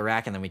bit of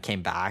netherrack, and then we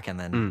came back, and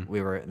then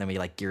we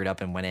like geared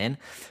up and went in.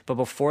 But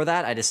before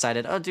that, I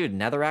decided, oh dude,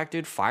 netherrack,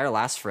 dude, fire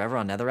lasts forever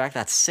on netherrack.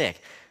 That's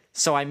sick.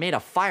 So I made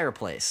a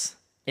fireplace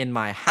in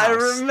my house. I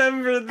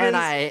remember this. And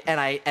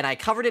I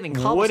covered it in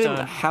cobblestone.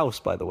 Wooden house,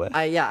 by the way.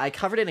 I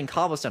covered it in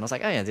cobblestone. I was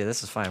like, oh yeah, dude,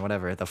 this is fine,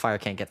 whatever. The fire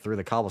can't get through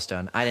the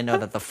cobblestone. I didn't know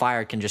that the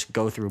fire can just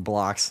go through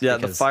blocks. Yeah,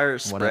 the fire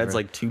spreads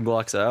like 2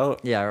 blocks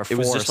out. Yeah, or 4. It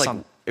was just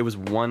like it was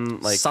one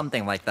like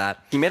something like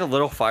that. He made a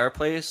little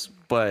fireplace,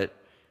 but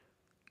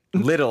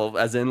little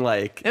as in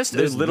like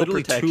there's little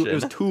protection. It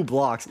was 2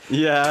 blocks.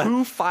 Yeah,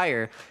 2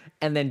 fire.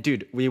 And then,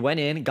 dude, we went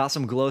in, got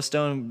some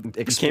glowstone,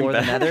 explored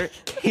the Nether,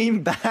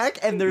 came back,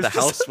 and the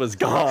house was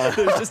gone.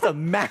 There's just a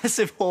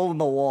massive hole in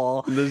the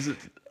wall. And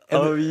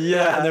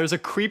and there was a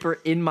creeper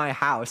in my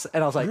house,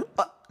 and I was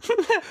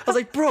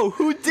like, bro,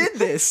 who did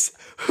this?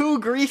 Who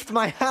griefed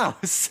my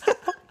house?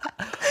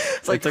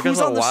 It's like, it took us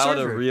a while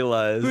to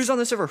realize. Who's on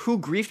the server? Who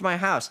griefed my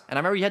house? And I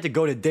remember you had to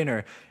go to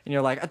dinner, and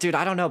you're like, dude,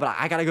 I don't know, but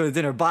I gotta go to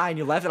dinner. Bye. And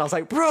you left, and I was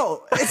like,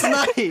 bro, it's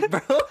night,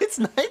 bro. It's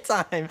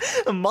nighttime.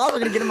 The mobs are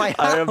gonna get in my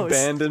house. I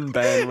abandoned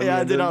Ben.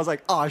 Yeah, dude. I was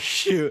like, oh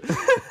shoot.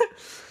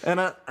 And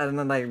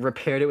then I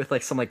repaired it with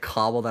like some like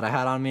cobble that I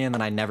had on me, and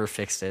then I never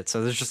fixed it.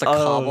 So there's just a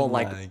cobble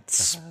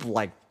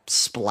like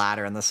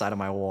splatter on the side of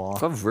my wall.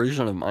 What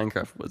version of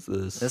Minecraft was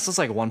this? This was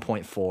like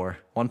 1.4,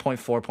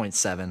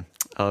 1.4.7.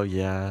 Oh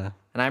yeah.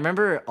 And I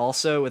remember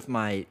also with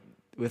my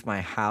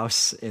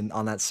house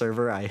on that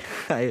server, I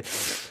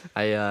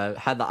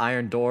had the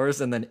iron doors,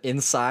 and then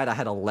inside I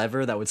had a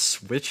lever that would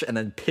switch, and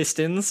then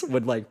pistons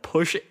would like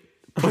push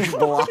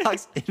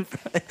blocks in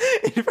front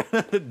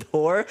of the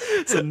door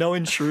so no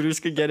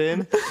intruders could get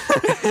in.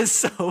 It's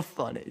so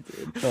funny,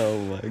 dude. Oh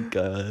my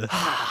god.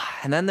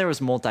 And then there was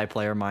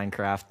multiplayer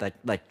Minecraft, that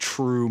like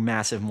true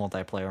massive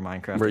multiplayer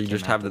Minecraft, where you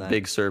just have the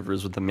big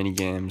servers with the mini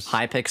games.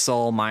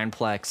 Hypixel,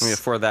 Mineplex. I mean,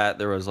 before that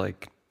there was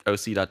like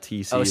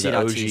OC.TC, the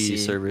OG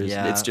servers.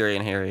 Yeah. It's Jerry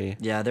and Harry.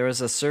 Yeah, there was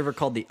a server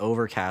called the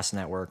Overcast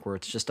Network where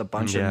it's just a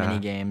bunch of mini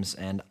games,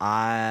 and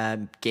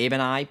Gabe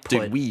and I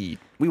put. Dude,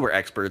 we were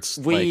experts.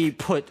 We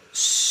put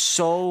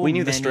so we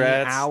knew the many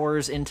strats.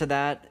 Hours into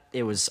that.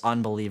 It was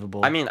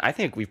unbelievable. I mean, I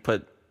think we've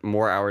put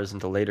more hours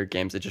into later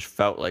games. It just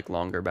felt like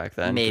longer back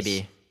then.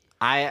 Maybe.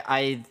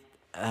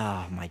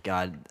 Oh my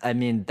god. I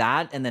mean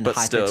that, and then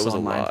Hypixel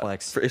and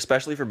Mineplex.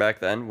 Especially for back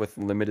then with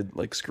limited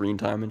like screen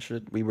time and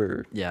shit. We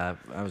were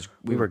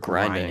we were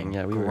grinding.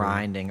 Yeah, we were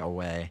grinding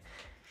away.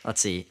 Let's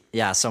see.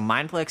 Yeah, so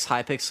Mineplex,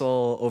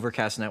 Hypixel,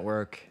 Overcast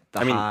Network,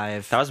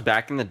 Hive. That was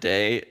back in the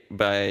day.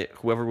 By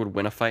whoever would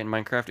win a fight in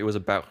Minecraft, it was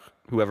about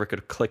whoever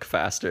could click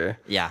faster.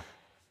 Yeah.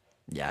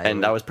 Yeah.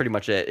 And that was pretty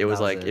much it. It was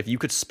like if you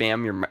could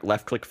spam your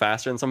left click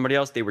faster than somebody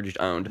else, they were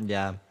just owned.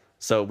 Yeah.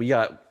 So we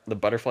got the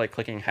butterfly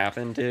clicking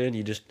happen, dude.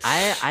 You just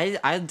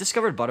I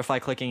discovered butterfly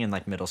clicking in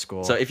like middle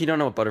school. So if you don't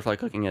know what butterfly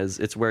clicking is,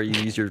 it's where you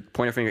use your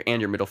pointer finger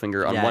and your middle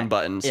finger on one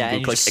button, so you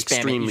can click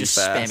extremely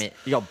fast. Spam it.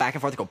 You go back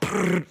and forth, you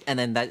go, and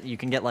then that you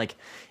can get like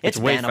it's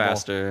way bannable.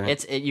 Faster.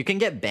 You can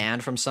get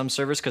banned from some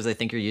servers because they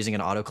think you're using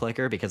an auto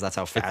clicker because that's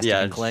how fast you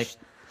can click.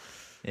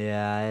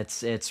 Yeah,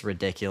 it's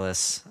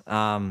ridiculous.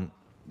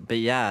 But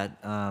yeah,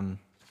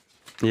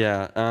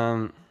 Yeah.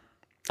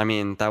 I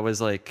mean, that was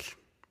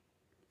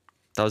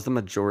the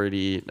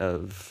majority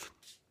of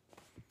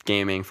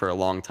gaming for a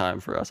long time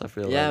for us. I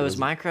feel yeah, like it was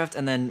Minecraft.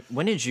 And then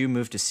when did you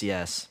move to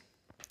CS?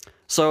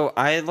 So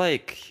I'd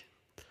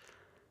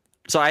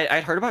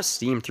heard about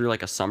Steam through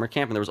like a summer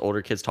camp, and there was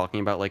older kids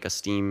talking about like a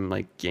Steam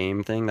like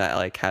game thing that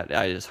like had.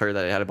 I just heard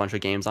that it had a bunch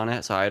of games on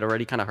it, so I'd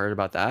already kind of heard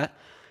about that.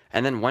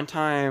 And then one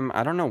time,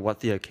 I don't know what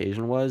the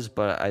occasion was,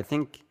 but I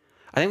think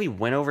we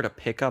went over to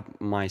pick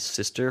up my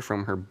sister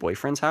from her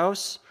boyfriend's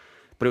house,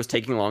 but it was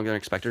taking longer than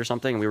expected or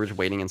something, and we were just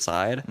waiting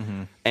inside.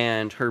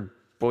 And her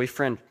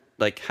boyfriend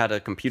like had a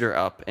computer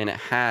up, and it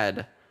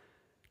had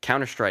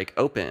Counter-Strike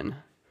open,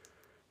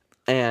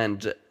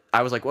 and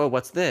I was like, "Whoa,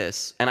 what's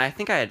this?" And I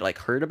think I had like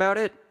heard about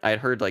it. I had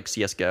heard like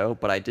CS:GO,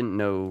 but I didn't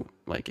know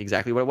like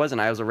exactly what it was, and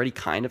I was already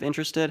kind of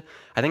interested.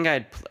 I think I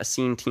had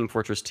seen Team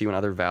Fortress 2 and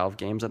other Valve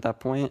games at that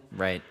point.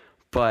 Right.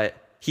 But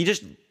he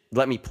just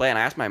let me play, and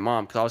I asked my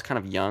mom because I was kind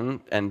of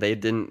young, and they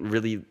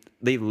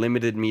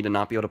limited me to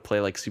not be able to play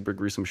like super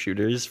gruesome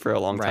shooters for a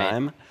long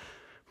time.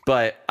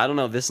 But I don't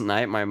know, this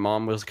night my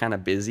mom was kind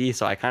of busy,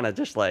 so I kind of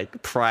just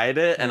like pried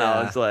it, and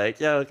I was like,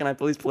 "Yo, can I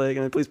please play?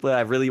 Can I please play?"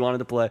 I really wanted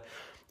to play.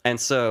 And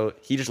so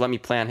he just let me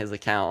play on his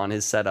account, on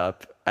his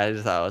setup at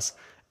his house.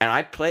 And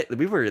I played,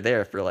 we were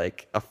there for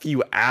like a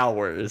few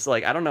hours.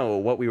 Like, I don't know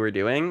what we were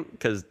doing,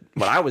 because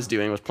what I was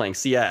doing was playing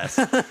CS.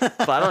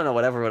 But I don't know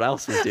what everyone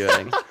else was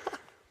doing.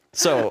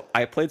 So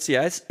I played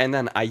CS, and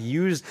then I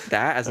used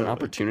that as an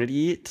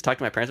opportunity to talk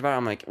to my parents about it.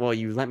 I'm like, well,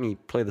 you let me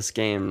play this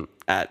game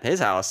at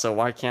his house, so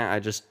why can't I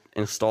just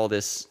install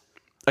this?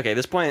 Okay, at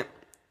this point,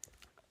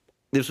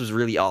 this was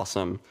really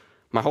awesome.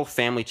 My whole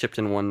family chipped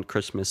in one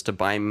Christmas to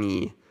buy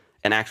me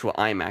an actual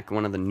iMac,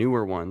 one of the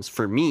newer ones,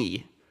 for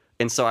me.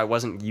 And so I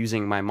wasn't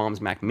using my mom's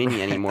Mac Mini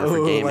anymore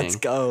for gaming. Let's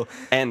go.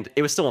 And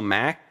it was still a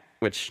Mac,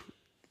 which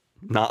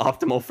not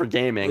optimal for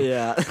gaming.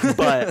 Yeah.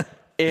 But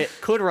it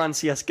could run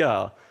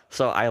CS:GO.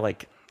 So I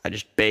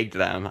just begged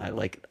them. I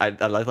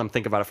let them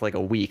think about it for like a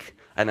week,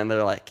 and then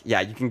they're like, "Yeah,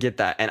 you can get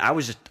that." And I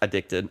was just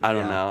addicted. I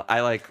don't know.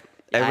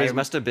 It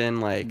must have been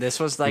like this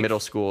was like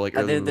middle school. Like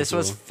early this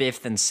was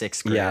 5th and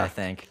 6th grade, Yeah. I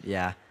think.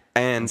 Yeah.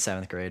 And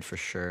 7th grade for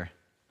sure.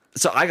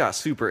 so I got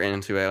super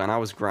into it, and I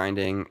was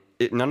grinding.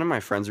 None of my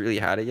friends really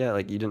had it yet.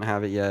 Like, you didn't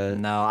have it yet.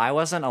 No, I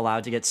wasn't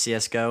allowed to get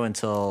CS:GO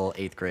until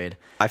 8th grade.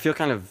 I feel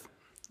kind of,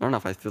 I don't know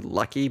if I feel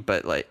lucky,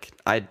 but like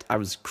I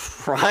was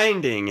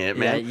grinding it,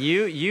 man.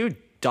 Yeah, you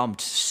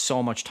dumped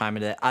so much time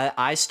into it.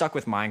 I stuck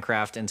with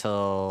Minecraft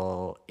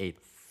until 8th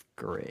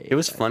grade. It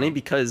was funny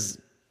because,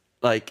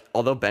 like,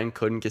 although Ben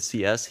couldn't get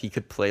CS, he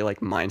could play like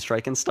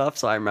Mindstrike and stuff.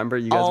 So I remember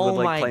you guys would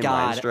like play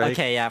Mindstrike.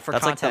 Okay, yeah. For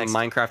That's context,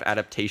 like the Minecraft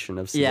adaptation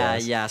of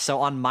CS. yeah. So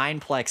on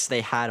Mindplex,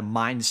 they had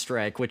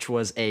Mindstrike, which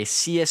was a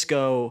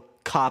CS:GO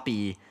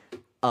copy.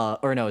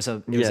 Or no, it was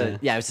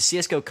a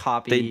CS:GO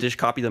copy. They just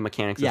copied the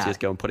mechanics of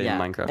CS:GO and put it in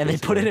Minecraft. And they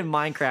put it in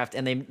Minecraft,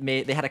 and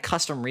they had a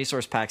custom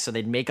resource pack, so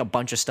they'd make a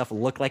bunch of stuff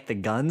look like the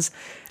guns.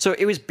 So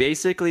it was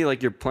basically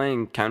like you're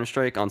playing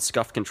Counter-Strike on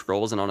scuffed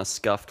controls and on a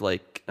scuffed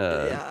like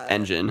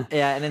engine.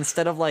 Yeah, and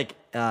instead of like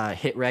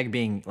hit reg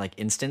being like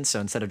instant, so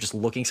instead of just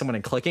looking someone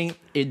and clicking,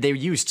 they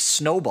used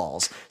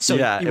snowballs. So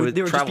Yeah, there would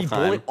just travel be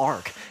time. bullet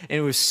arc, and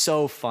it was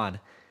so fun.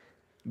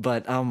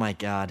 But oh my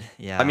god,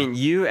 yeah. I mean,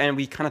 you and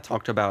we kind of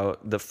talked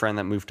about the friend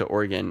that moved to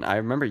Oregon. I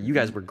remember you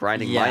guys were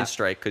grinding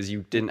Mindstrike because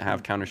you didn't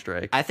have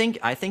Counter-Strike. I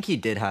think he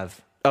did have.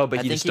 Oh, but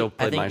I he think just still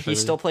played I think Minecraft. he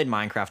still played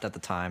Minecraft at the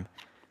time.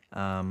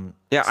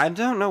 Yeah, I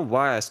don't know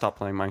why I stopped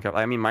playing Minecraft.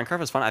 I mean,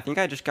 Minecraft was fun. I think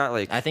I just got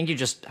like I think you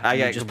just got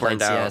played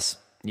burned out. CS.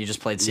 You just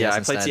played CS. Yeah, I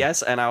instead. played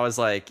CS, and I was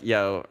like,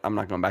 "Yo, I'm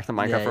not going back to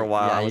Minecraft for a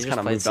while." Yeah, I you was just kind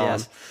of played moved on.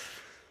 CS.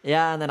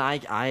 Yeah, and then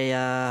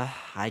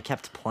I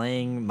kept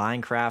playing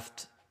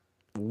Minecraft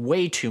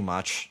way too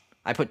much.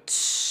 I put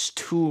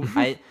too.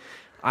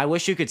 I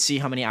wish you could see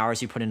how many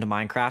hours you put into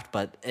Minecraft,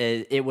 but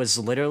it was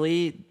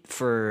literally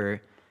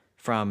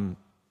from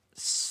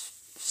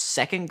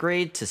 2nd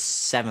grade to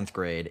 7th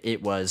grade.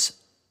 It was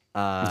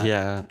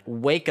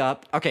wake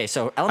up. Okay,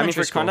 so elementary I mean,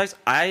 for school. context,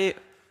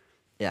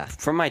 Yeah.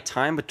 from my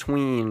time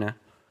between,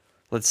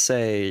 let's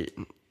say,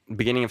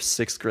 beginning of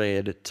 6th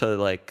grade to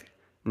like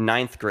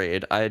 9th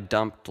grade, I had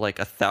dumped like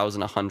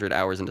 1,100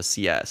 hours into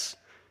CS,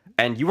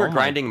 and you were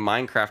grinding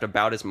Minecraft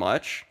about as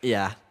much.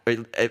 Yeah.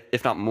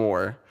 If not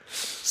more.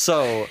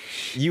 So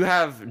you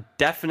have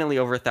definitely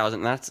over 1,000.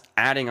 And that's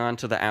adding on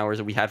to the hours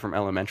that we had from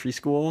elementary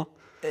school.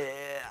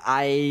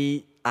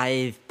 I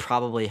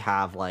probably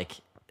have like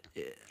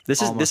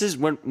This is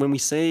when we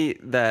say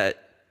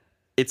that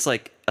it's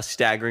like a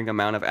staggering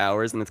amount of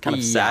hours, and it's kind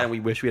of sad, and we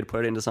wish we had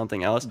put it into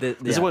something else. This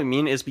is what we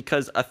mean, is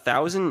because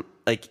 1,000,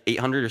 like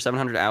 800 or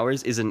 700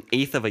 hours is an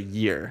eighth of a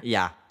year.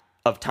 Yeah.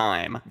 Of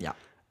time. Yeah.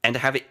 And to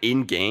have it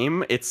in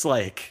game, it's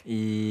like,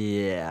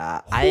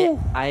 yeah.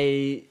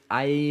 I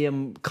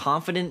am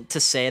confident to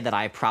say that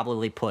I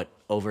probably put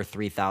over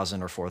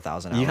 3,000 or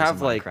 4,000 hours you have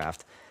in like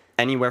Minecraft.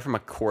 anywhere from a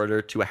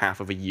quarter to a half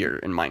of a year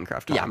in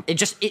Minecraft time. Yeah, it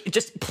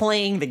just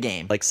playing the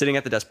game. Like sitting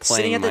at the desk playing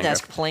Sitting at the Minecraft.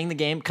 desk playing the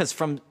game, because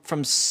from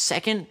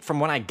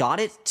when I got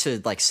it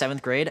to like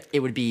 7th grade, it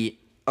would be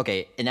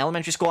okay. In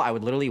elementary school, I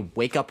would literally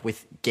wake up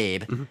with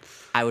Gabe.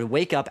 I would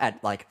wake up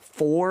at like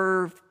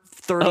 4:30.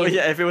 Oh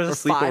yeah, if it was a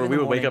sleepover, we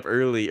would wake up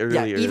early.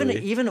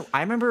 Even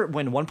I remember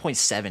when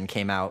 1.7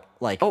 came out.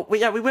 Like, oh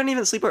yeah, we wouldn't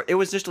even sleep. It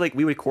was just like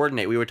we would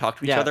coordinate. We would talk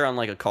to each other on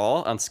like a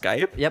call on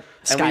Skype. Yep.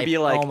 And Skype. we'd be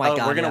like, oh my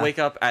God, we're gonna wake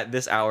up at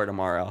this hour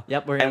tomorrow.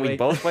 Yep. And we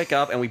both wake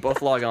up and we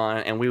both log on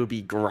and we would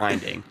be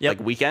grinding. Yep.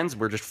 Like weekends,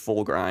 we're just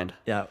full grind.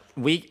 Yeah.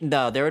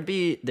 There would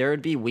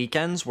be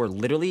weekends where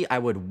literally I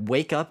would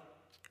wake up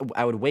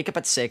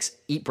at 6,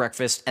 eat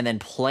breakfast, and then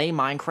play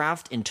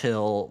Minecraft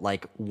until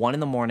like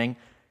 1 a.m.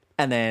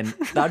 And then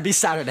that would be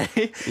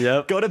Saturday.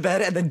 Yep. Go to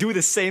bed and then do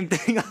the same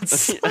thing on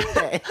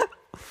Sunday.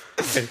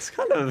 It's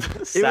kind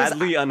of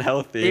sadly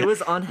unhealthy. It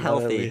was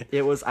unhealthy.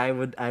 It was. I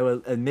would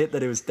admit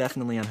that it was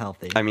definitely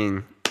unhealthy. I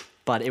mean,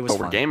 but it was.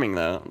 But we're gaming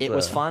though. It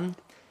was fun,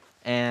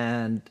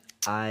 and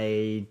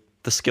the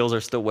skills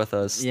are still with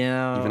us.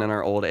 Yeah. Even in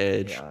our old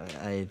age.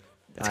 Yeah,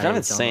 it's kind of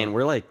insane.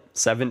 We're like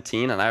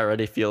 17, and I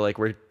already feel like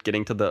we're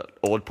getting to the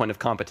old point of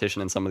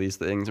competition in some of these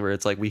things where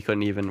it's like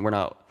we're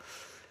not.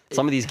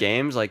 Some of these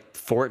games, like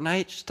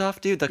Fortnite stuff,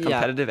 dude, the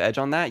competitive edge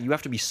on that, you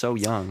have to be so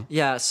young.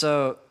 Yeah,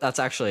 so that's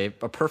actually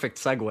a perfect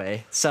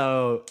segue.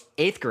 So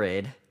 8th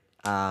grade,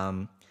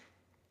 I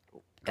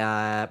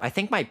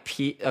think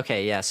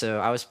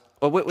so I was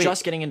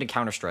just getting into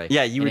Counter-Strike.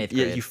 Yeah,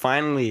 you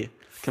finally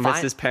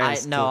convinced his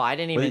parents. I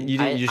didn't even.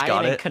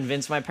 I didn't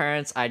convince my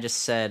parents. I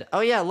just said,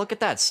 "Oh yeah, look at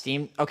that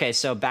Steam." Okay,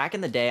 so back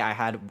in the day, I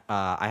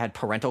had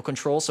parental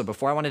control. So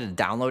before I wanted to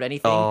download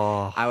anything,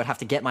 I would have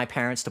to get my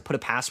parents to put a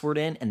password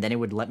in, and then it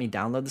would let me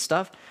download the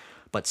stuff.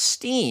 But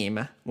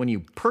Steam, when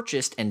you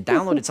purchased and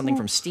downloaded something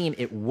from Steam,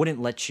 it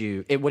wouldn't let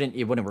you. It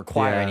wouldn't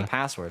require any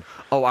password.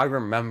 Oh, I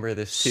remember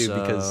this too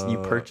because you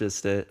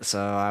purchased it. So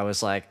I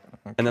was like.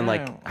 Okay, and then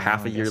like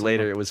half a year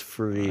later, it was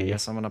free. I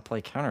guess I'm gonna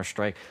play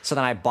Counter-Strike. So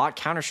then I bought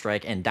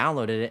Counter-Strike and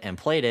downloaded it and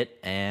played it,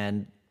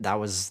 and that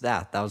was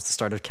the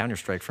start of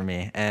Counter-Strike for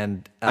me.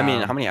 And I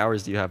mean, how many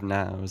hours do you have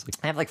now? It was like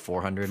I have like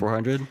 400.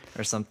 400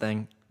 or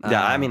something.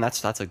 Yeah, I mean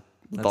that's a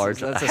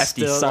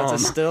hefty sum.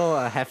 That's still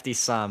a hefty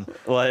sum.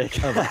 Like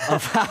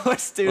of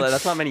hours, dude. Well,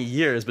 that's not many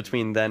years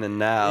between then and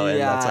now, and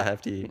that's a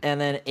hefty.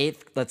 And then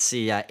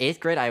 8th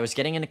grade, I was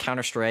getting into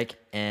Counter-Strike,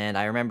 and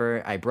I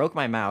remember I broke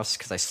my mouse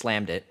because I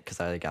slammed it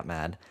because I got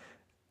mad.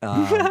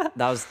 That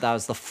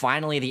was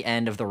finally the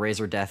end of the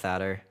Razer Death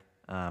Adder.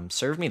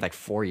 Served me like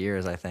 4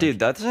 years, I think. Dude,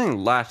 that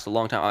thing lasts a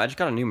long time. I just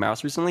got a new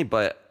mouse recently,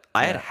 but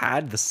I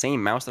had the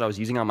same mouse that I was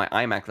using on my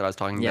iMac that I was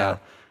talking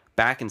about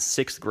back in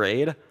 6th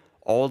grade.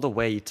 All the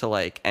way to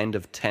like end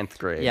of 10th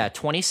grade. Yeah,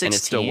 2016. And it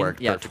still worked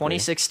perfectly.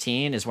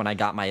 2016 is when I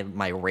got my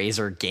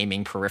Razer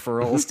gaming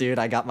peripherals, dude.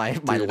 I got my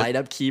light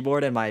up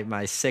keyboard and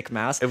my sick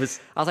mouse. I was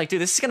like,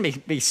 dude, this is gonna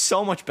be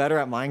so much better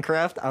at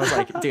Minecraft. I was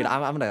like, dude,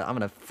 I'm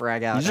gonna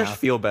frag out. You just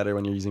feel better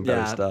when you're using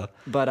better stuff.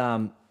 But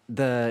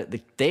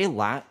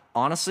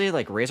honestly,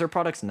 like Razer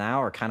products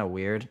now are kind of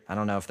weird. I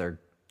don't know if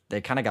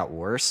they kind of got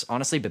worse,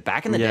 honestly. But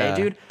back in the day,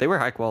 dude, they were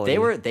high quality.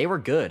 They were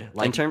good.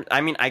 Like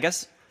I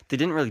guess. They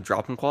didn't really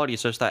drop in quality.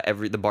 It's just that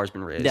the bar's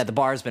been raised. Yeah, the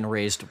bar's been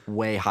raised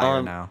way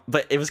higher now.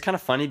 But it was kind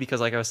of funny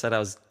because, like I said, I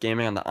was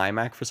gaming on the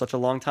iMac for such a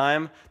long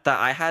time that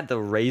I had the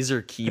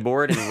Razer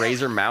keyboard and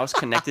Razer mouse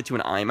connected to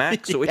an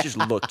iMac, so it just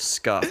looked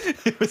scuffed.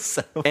 It was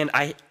so. And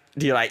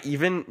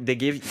they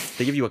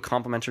give you a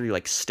complimentary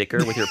like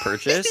sticker with your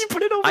purchase. You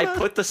put it over. I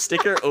put the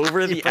sticker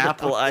over the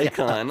Apple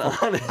icon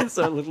on it,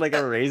 so it looked like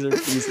a Razer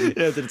PC.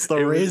 Yeah, it's the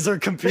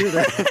Razer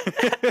computer.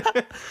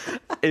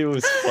 It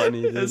was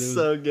funny. Dude. It's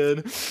so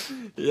good.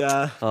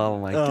 Yeah. Oh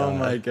my god. Oh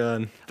my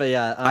god. But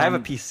yeah, I have a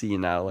PC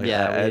now. Like,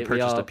 I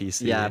purchased a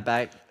PC.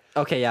 Yeah.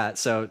 Okay. Yeah.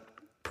 So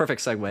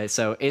perfect segue.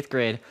 So 8th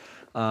grade.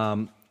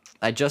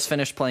 I just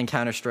finished playing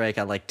Counter-Strike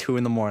at like 2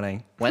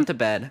 a.m. Went to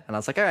bed, and I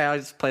was like, all right, I'll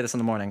just play this in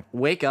the morning.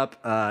 Wake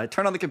up,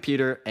 turn on the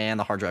computer, and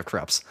the hard drive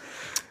corrupts.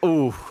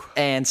 Ooh.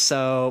 And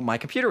so my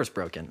computer was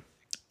broken.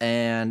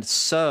 And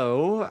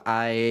so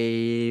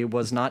I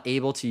was not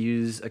able to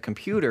use a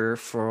computer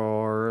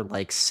for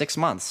like 6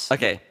 months.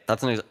 Okay,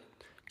 that's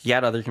he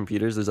had other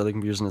computers. There's other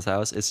computers in his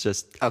house. It's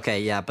just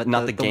okay, yeah, but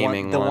not the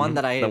gaming one. The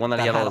one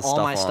that he had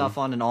all my stuff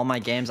on and all my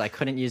games, I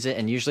couldn't use it.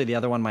 And usually the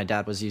other one my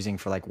dad was using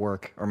for like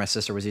work, or my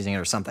sister was using it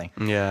or something.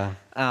 Yeah.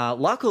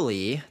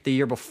 Luckily, the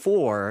year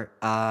before,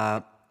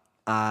 I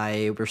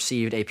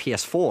received a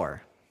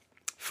PS4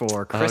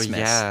 for Christmas.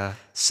 Oh yeah.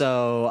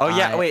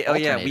 So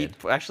We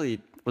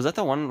actually was that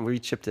the one where we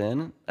chipped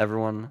in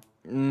everyone.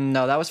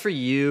 No, that was for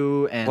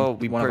you and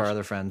one of our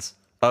other friends.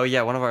 Oh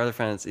yeah, one of our other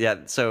friends.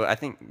 Yeah. So I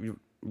think.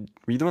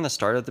 Were you the one that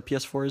started the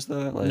PS4s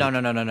though? Like, No. I'm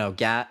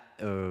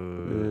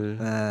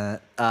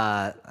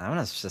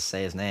gonna just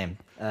say his name.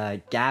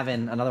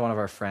 Gavin, another one of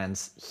our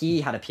friends. He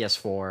had a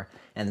PS4,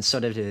 and so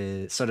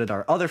did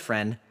our other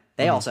friend.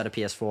 They also had a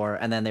PS4,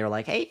 and then they were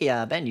like, "Hey,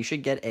 Ben, you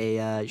should get a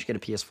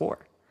PS4.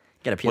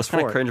 Get a PS4." What's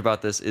kind of cringe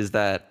about this is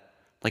that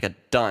like a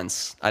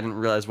dunce. I didn't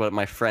realize what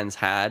my friends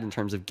had in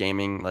terms of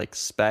gaming like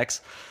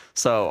specs.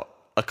 So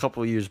a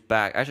couple of years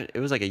back, actually it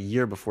was like a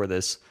year before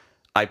this,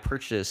 I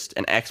purchased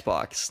an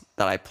Xbox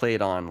that I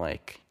played on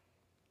like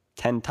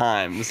 10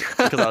 times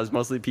because I was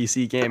mostly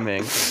PC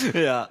gaming.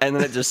 Yeah. And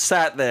then it just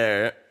sat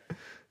there.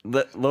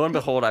 Lo and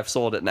behold, I've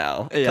sold it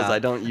now because I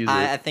don't use it.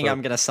 I think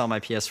I'm gonna sell my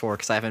PS4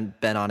 because I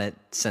haven't been on it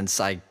since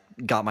I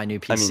got my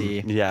new PC.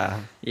 I mean, yeah.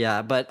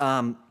 Yeah, but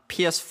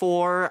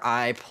PS4,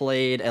 I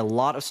played a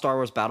lot of Star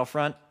Wars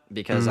Battlefront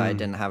because I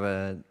didn't have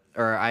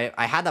I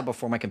had that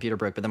before my computer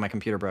broke, but then my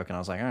computer broke and I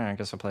was like, all right, I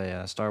guess I'll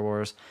play Star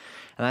Wars.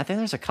 And I think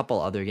there's a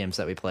couple other games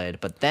that we played,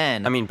 but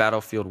then... I mean,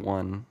 Battlefield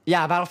 1.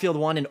 Yeah, Battlefield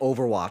 1 and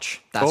Overwatch.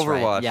 That's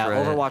Overwatch, right. Yeah,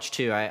 right. Overwatch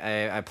 2.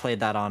 I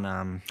played that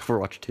on...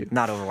 Overwatch 2.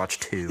 Not Overwatch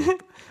 2.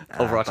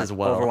 Overwatch as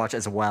well. Overwatch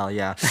as well,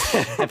 yeah.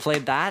 I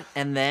played that,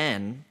 and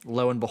then,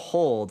 lo and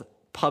behold,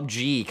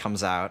 PUBG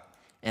comes out.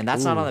 And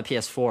that's not on the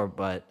PS4,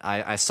 but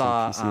I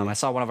saw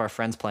one of our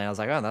friends playing. I was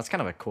like, oh, that's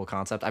kind of a cool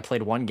concept. I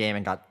played one game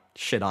and got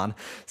shit on.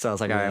 So I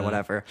was like, all right,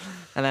 whatever.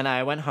 And then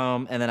I went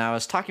home, and then I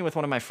was talking with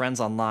one of my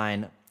friends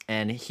online,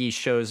 and he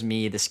shows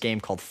me this game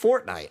called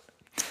Fortnite.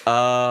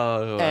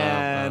 Oh.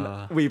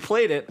 And we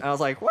played it. And I was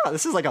like, wow,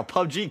 this is like a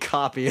PUBG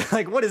copy.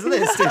 Like, what is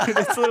this, dude?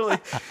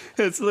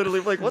 It's literally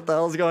like, what the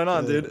hell is going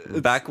on,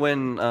 dude? Back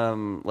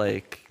when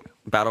like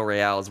battle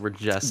royales were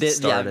just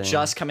starting. Yeah,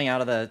 just coming out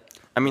of the...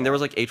 I mean, there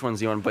was like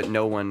H1Z1, but it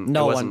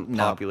wasn't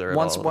popular at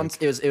all. Once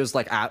it was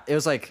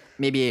like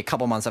maybe a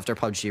couple months after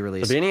PUBG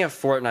released. The beginning of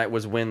Fortnite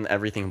was when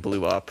everything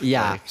blew up.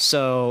 Yeah, like,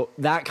 so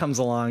that comes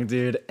along,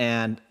 dude,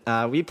 and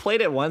we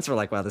played it once. We're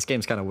like, wow, this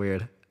game's kind of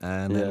weird.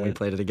 And then we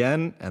played it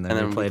again, and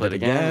then we played it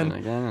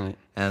again,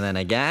 and then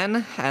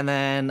again, and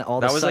then all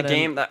of a sudden... That was a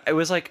game that... It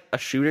was like a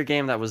shooter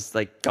game that was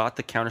like got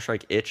the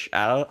Counter-Strike itch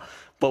out,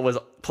 but was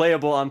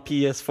playable on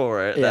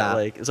PS4.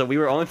 Yeah. So we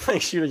were only playing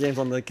shooter games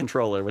on the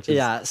controller, which is...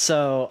 Yeah,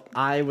 so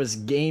I was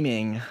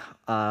gaming...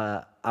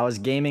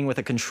 with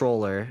a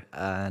controller,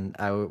 and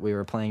we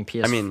were playing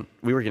PS4. I mean,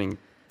 we were getting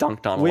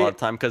dunked on a lot of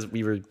time because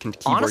we were keyboard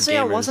honestly, gamers.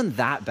 I wasn't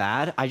that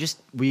bad.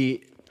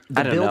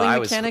 The building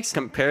mechanics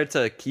compared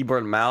to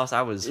keyboard and mouse,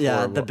 I was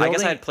horrible. I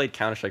guess I had played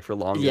Counter-Strike for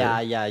longer.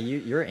 Yeah.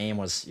 Your aim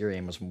was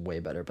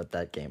way better, but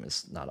that game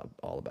is not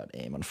all about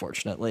aim,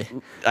 unfortunately.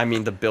 I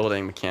mean, the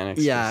building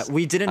mechanics. Yeah,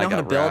 we didn't know how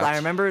to build. I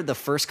remember the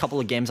first couple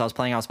of games I was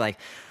playing, I was like,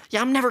 yeah,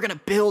 I'm never gonna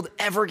build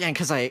ever again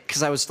because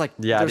I was like,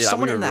 there's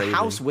someone in the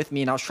house with me,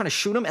 and I was trying to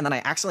shoot him, and then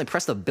I accidentally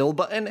pressed the build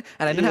button,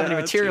 and I didn't have any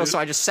materials, so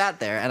I just sat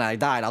there and I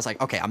died. I was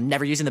like, okay, I'm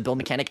never using the build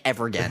mechanic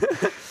ever again,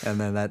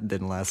 and then that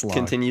didn't last long.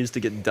 Continues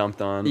to get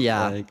dumped on.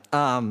 Yeah.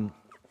 And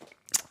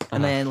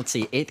then let's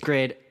see, 8th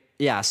grade.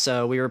 Yeah,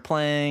 so we were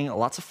playing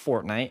lots of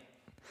Fortnite,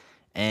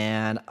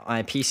 and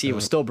my PC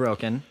was still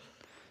broken.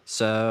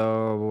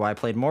 So I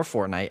played more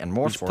Fortnite and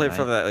more Fortnite. Played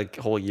for that like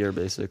whole year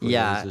basically.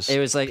 Yeah, it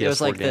was like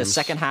the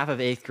second half of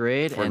 8th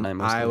grade, Fortnite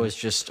and I was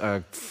just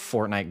a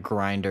Fortnite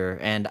grinder.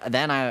 And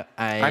then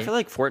I feel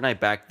like Fortnite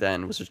back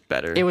then was just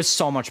better. It was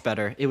so much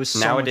better. It was so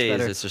nowadays much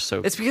better. It's just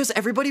so. It's because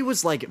everybody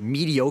was like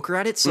mediocre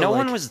at it. So no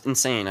one was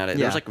insane at it. Yeah.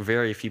 There was like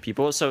very few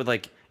people. So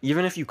like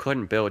even if you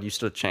couldn't build, you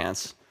stood a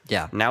chance.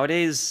 Yeah.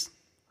 Nowadays,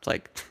 it's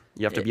like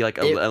you have to be like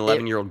an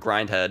 11-year-old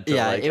grindhead.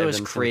 It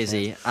was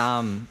crazy.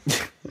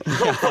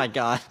 Oh my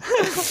god.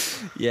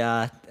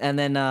 Yeah, and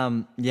then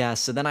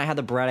so then I had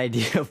the bright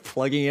idea of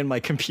plugging in my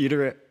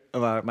computer,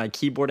 my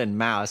keyboard and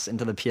mouse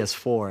into the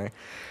PS4.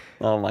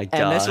 Oh my god!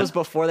 And this was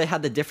before they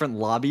had the different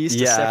lobbies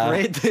to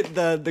separate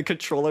the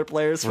controller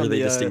players from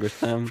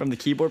the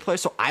keyboard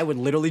players. So I would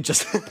literally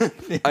just.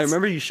 I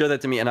remember you showed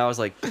that to me, and I was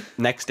like,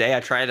 next day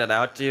I tried it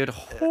out, dude.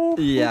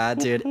 Yeah,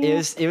 dude.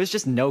 It was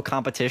just no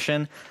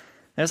competition.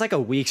 There was like a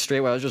week straight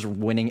where I was just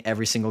winning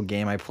every single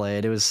game I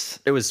played. It was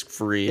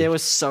free. It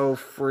was so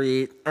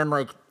free. And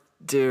like,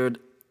 dude,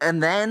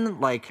 and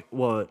then like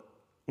what?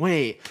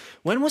 Wait,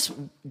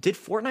 did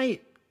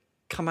Fortnite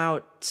come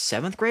out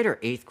 7th grade or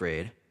 8th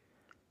grade?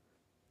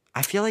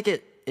 I feel like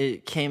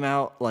it came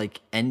out like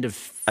end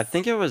of... I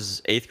think it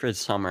was 8th grade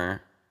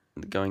summer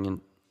going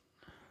in.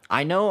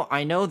 I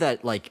know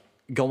that like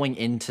going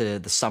into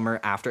the summer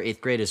after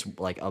 8th grade is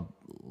like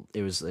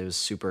it was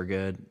super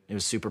good. It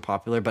was super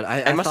popular, but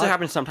I must have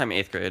happened sometime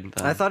 8th grade.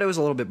 I thought it was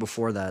a little bit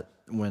before that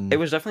when it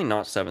was definitely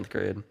not 7th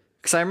grade.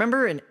 Because I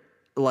remember in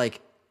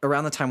like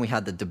around the time we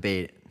had the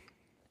debate.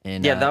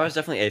 That was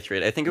definitely 8th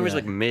grade. I think it was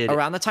like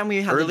around the time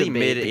we had early the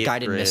debate, the mid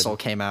guided grade. missile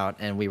came out,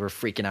 and we were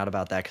freaking out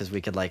about that because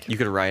we could like you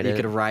could ride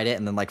it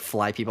and then like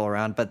fly people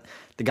around. But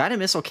the guided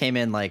missile came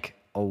in like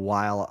a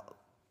while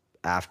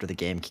after the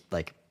game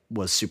like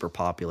was super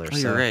popular. Oh,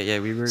 you're right. Yeah,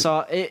 we were.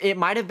 So it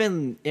might have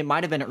been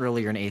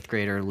earlier in 8th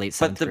grade or late 7th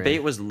grade. But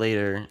debate was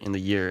later in the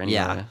year anyway.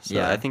 Yeah,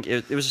 so I think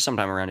it was just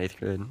sometime around 8th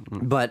grade.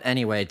 But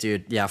anyway,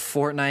 dude, yeah,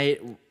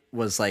 Fortnite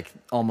was like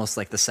almost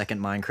like the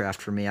second Minecraft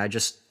for me. I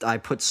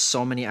put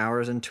so many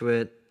hours into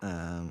it.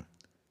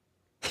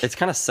 It's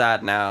kind of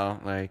sad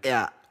now. Like,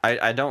 yeah,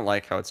 I don't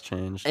like how it's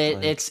changed.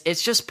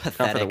 It's just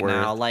pathetic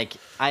now. Like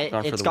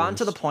it's gotten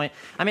to the point.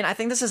 I mean, I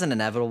think this is an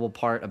inevitable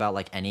part about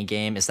like any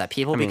game is that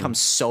people become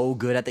so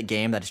good at the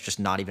game that it's just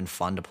not even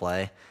fun to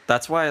play.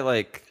 That's why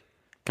like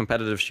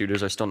competitive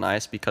shooters are still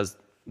nice because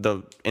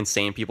the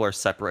insane people are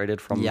separated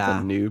from the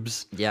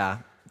noobs. Yeah.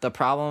 The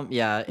problem,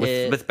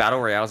 with battle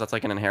royales, that's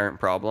like an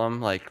inherent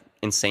problem. Like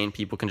insane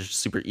people can just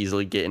super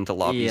easily get into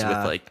lobbies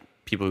with like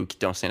people who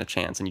don't stand a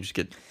chance, and you just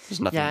get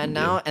there's nothing. Yeah, and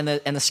now and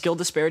the skill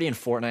disparity in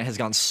Fortnite has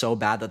gone so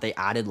bad that they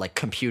added like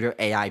computer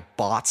AI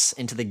bots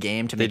into the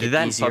game to make it easier.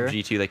 They did that in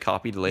PUBG too. They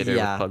copied later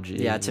with PUBG.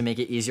 Yeah, to make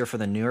it easier for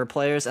the newer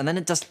players, and then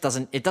it just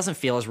doesn't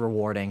feel as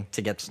rewarding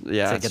to get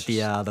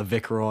the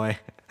Vic Roy,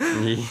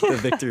 the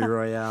Victory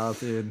Royale,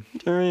 dude.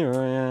 Victory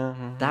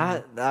Royale.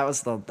 That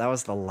was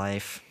the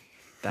life.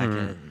 Back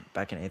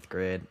in 8th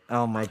grade.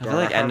 Oh my god! I feel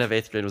like end of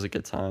 8th grade was a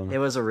good time. It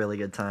was a really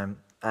good time.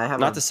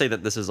 Not to say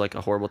that this is like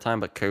a horrible time,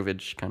 but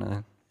COVID kind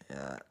of.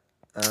 Yeah.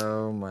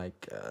 Oh my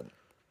god.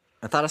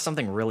 I thought of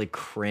something really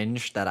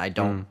cringe that I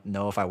don't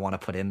know if I want to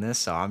put in this,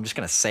 so I'm just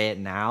gonna say it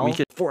now.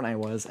 Fortnite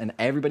was, and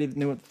everybody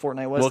knew what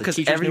Fortnite was. Well, because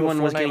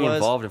everyone was getting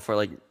involved for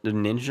like the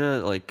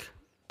Ninja, like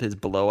his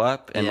blow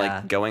up and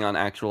like going on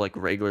actual like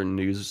regular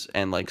news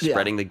and like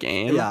spreading the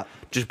game. Yeah.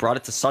 Just brought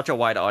it to such a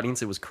wide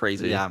audience. It was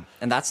crazy. Yeah.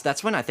 And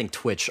that's when I think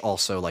Twitch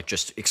also like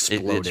just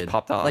exploded. It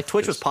popped off. Like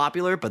Twitch was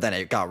popular, but then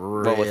it got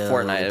really But with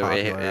Fortnite,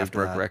 it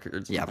broke that.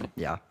 records. Yeah.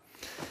 Yeah.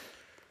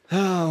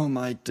 Oh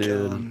my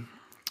god.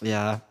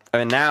 Yeah. I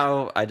mean,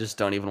 now I just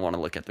don't even want to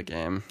look at the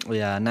game.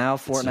 Yeah, now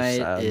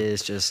Fortnite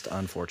is just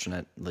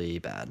unfortunately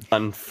bad.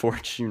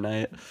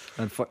 Unfortunate.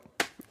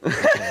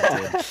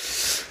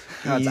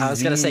 Okay, I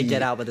was gonna say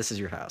get out, but this is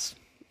your house.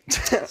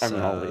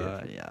 I'll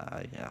leave.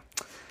 Yeah.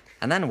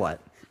 And then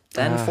what?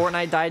 Then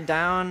Fortnite died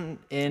down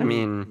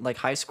in like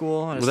high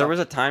school. Well, there was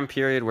a time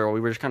period where we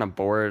were just kind of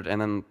bored,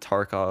 and then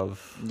Tarkov.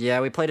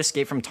 Yeah, we played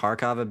Escape from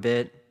Tarkov a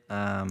bit.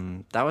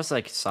 That was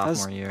like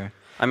sophomore year.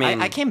 I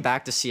mean, I came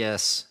back to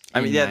CS.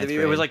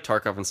 It was like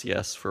Tarkov and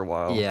CS for a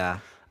while. Yeah.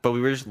 But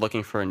we were just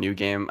looking for a new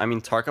game. I mean,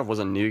 Tarkov was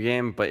a new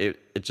game, but it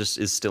just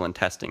is still in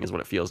testing, is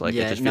what it feels like.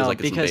 Yeah, it just feels like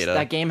it's in beta. Because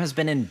that game has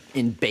been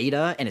in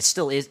beta, and it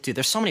still is. Dude,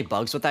 there's so many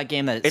bugs with that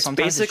game that it's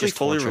sometimes basically it's just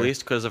fully torture.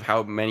 released because of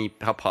how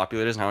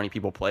popular it is and how many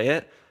people play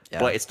it. Yeah.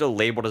 But it's still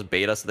labeled as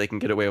beta, so they can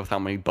get away with how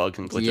many bugs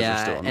and glitches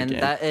are still in the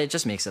game. Yeah, and it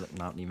just makes it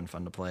not even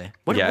fun to play.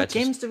 What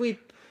games did we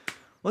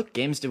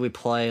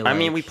play? Like, I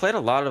mean, we played a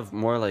lot of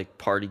more like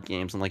party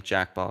games and like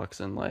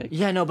Jackbox and like.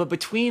 Yeah, no, but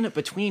between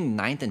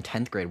 9th and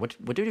 10th grade,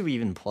 what did we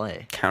even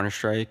play?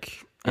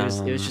 Counter-Strike. It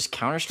was just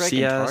Counter-Strike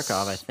and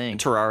Tarkov, I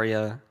think.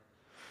 Terraria.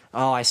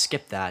 Oh, I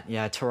skipped that.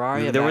 Yeah,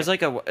 Terraria. There was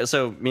like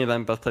so me and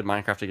them both played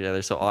Minecraft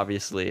together. So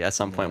obviously, at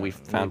some point, we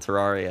found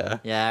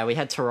Terraria. Yeah, we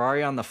had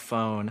Terraria on the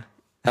phone.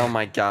 Oh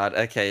my god.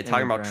 Okay,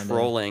 talking about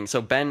trolling.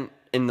 So Ben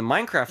in the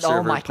Minecraft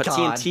server put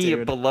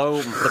TNT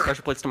below the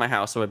pressure plates to my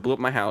house, so I blew up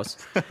my house.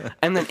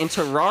 And then in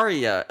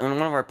Terraria, in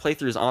one of our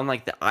playthroughs on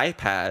like the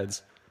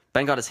iPads,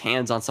 Ben got his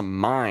hands on some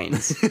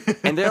mines,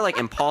 and they're like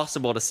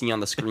impossible to see on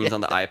the screens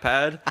on the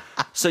iPad,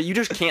 so you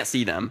just can't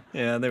see them.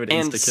 Yeah, they would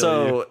insta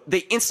kill you.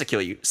 They insta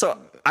kill you. So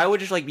I would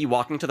just like be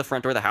walking to the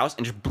front door of the house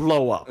and just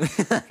blow up,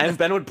 and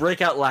Ben would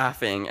break out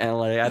laughing, and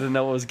like I didn't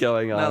know what was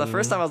going on. No, the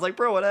first time I was like,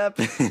 "Bro, what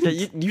happened?"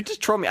 Yeah, you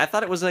just trolled me. I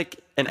thought it was like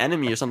an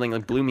enemy or something,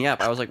 like blew me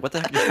up. I was like, "What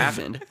the heck just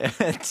happened?"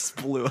 It just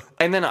blew up.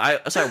 And then I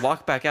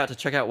walked back out to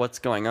check out what's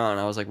going on.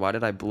 I was like, "Why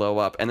did I blow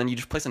up?" And then you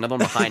just place another one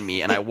behind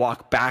me, and I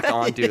walk back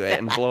onto it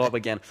and blow up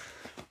again.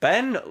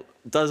 Ben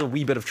does a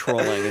wee bit of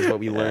trolling, is what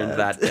we learned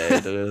that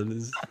day,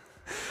 dude.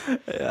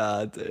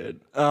 Yeah, dude.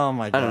 Oh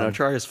my god. I don't know.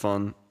 Terraria is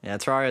fun. Yeah,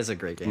 Terraria is a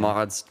great game.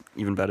 Mods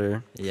even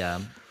better.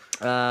 Yeah.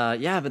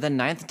 But then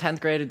 9th and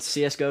 10th grade,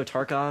 CS:GO,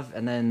 Tarkov,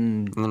 and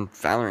then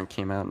Valorant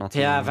came out.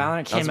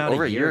 Valorant came out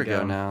over a year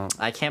ago now.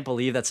 I can't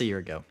believe that's a year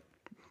ago.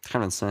 It's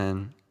kind of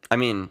insane. I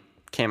mean,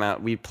 came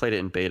out. We played it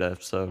in beta,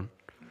 so.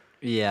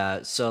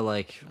 Yeah. So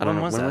like, I don't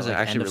know when was it like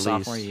actually end of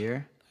released? Sophomore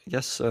year. I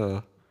guess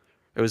so.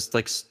 It was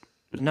like.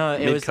 No,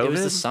 it was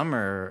the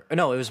summer.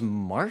 No, it was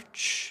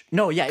March.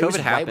 No, yeah, it was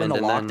right when the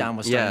lockdown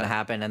was starting to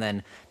happen, and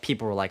then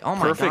people were like, "Oh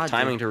my god!" Perfect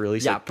timing to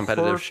release a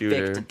competitive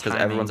shooter because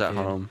everyone's at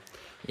home.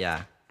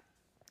 Yeah,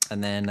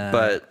 and then.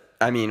 But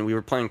I mean, we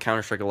were playing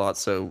Counter-Strike a lot,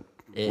 so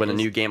when a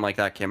new game like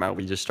that came out,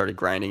 we just started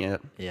grinding it.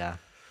 Yeah,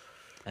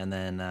 and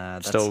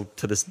then still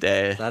to this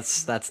day.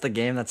 That's the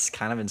game that's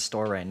kind of in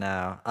store right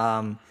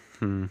now.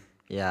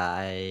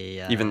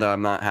 Yeah, even though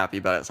I'm not happy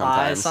about it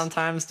sometimes.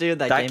 Sometimes, dude,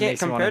 that game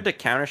makes compared to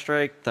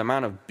Counter-Strike, the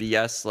amount of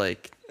BS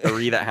like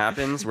that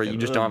happens where you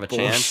just don't have a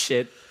chance.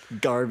 Bullshit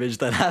garbage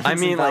that happens. I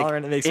mean, in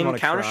Valorant, it makes in me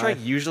Counter-Strike,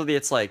 cry. usually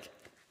it's like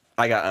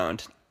I got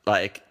owned.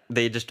 Like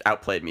they just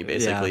outplayed me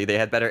basically. They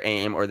had better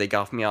aim or they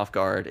got me off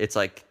guard. It's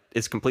like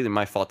it's completely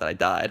my fault that I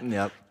died.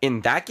 Yep. In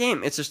that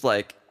game, it's just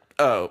like,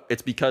 oh,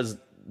 it's because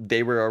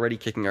they were already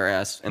kicking our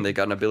ass and they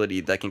got an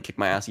ability that can kick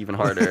my ass even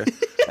harder.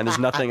 And there's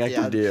nothing I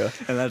can do.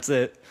 And that's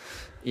it.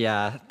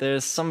 Yeah,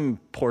 there's some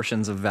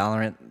portions of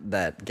Valorant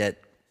that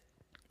get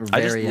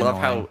very I just love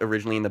annoying. how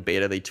originally in the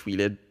beta they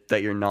tweeted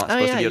that you're not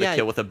supposed to be able to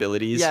kill with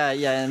abilities. Yeah,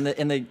 and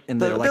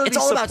they're like, it's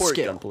all about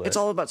skill. It's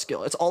all about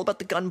skill. It's all about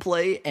the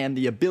gunplay and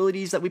the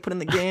abilities that we put in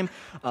the game.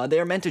 They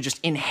are meant to just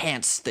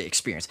enhance the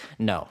experience.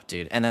 No,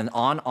 dude. And then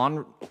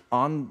on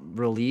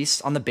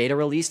release, on the beta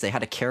release, they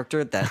had a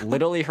character that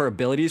literally her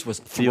abilities was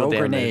throw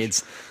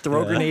grenades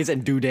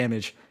and do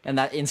damage. And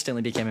that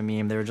instantly became a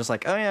meme. They were just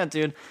like, "Oh yeah,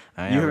 dude."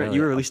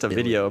 You released a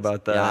video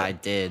about that. Yeah, I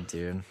did,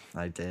 dude.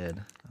 I did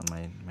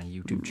on my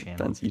YouTube channel.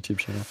 Ben's YouTube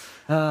channel.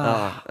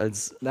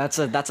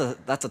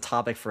 That's a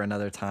topic for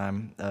another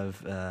time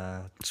of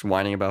just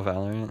whining about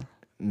Valorant.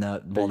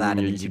 No, well, that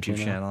in the YouTube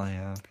channel,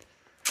 yeah.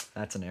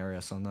 That's an area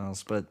of something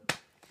else, but.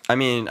 I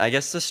mean, I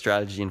guess the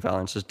strategy in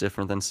Valorant is just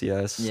different than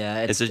CS.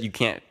 Yeah, it's just you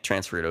can't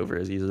transfer it over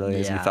as easily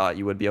as you thought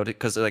you would be able to,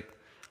 because like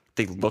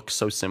they look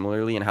so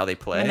similarly in how they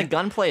play. I mean, the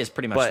gunplay is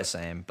pretty much the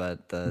same,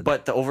 but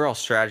the overall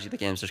strategy of the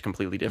game is just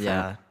completely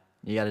different.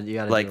 Yeah, you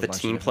gotta like the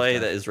team play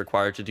that is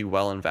required to do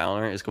well in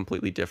Valorant is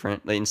completely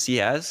different. Like in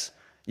CS,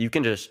 you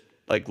can just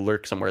like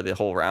lurk somewhere the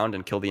whole round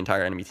and kill the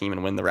entire enemy team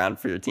and win the round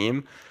for your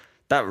team.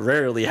 That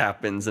rarely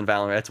happens in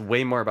Valorant. It's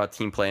way more about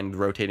team play and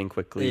rotating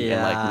quickly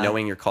and like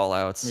knowing your call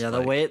outs. Yeah,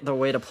 the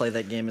way to play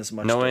that game is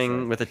much knowing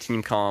different. With a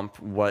team comp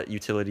what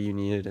utility you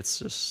need. It's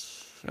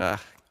just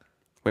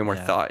way more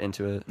thought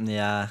into it.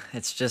 Yeah,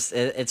 it's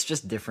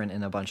just different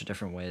in a bunch of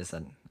different ways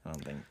that I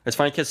don't think. It's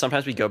funny because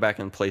sometimes we go back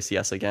and play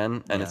CS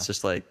again, and it's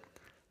just like,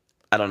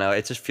 I don't know,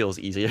 it just feels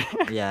easier.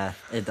 Yeah,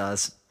 it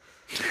does.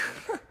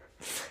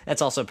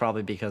 It's also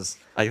probably because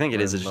I think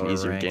it is just an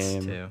easier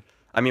game. Too.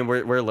 I mean,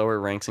 we're lower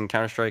ranks in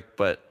Counter-Strike,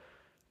 but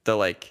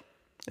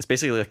it's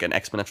basically like an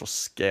exponential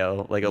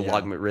scale, like a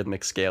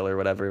logarithmic scale or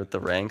whatever with the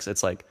ranks.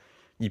 It's like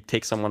you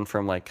take someone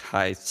from like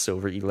high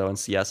silver elo in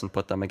CS and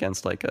put them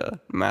against like a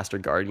master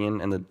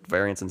guardian, and the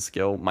variance in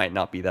skill might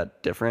not be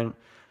that different,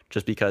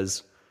 just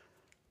because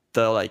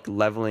the like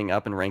leveling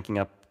up and ranking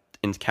up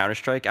in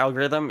Counter-Strike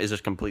algorithm is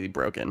just completely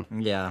broken.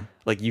 Yeah,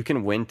 like you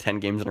can win 10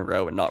 games in a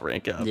row and not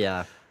rank up.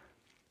 Yeah,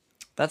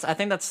 I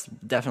think that's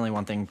definitely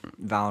one thing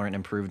Valorant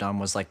improved on,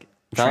 was like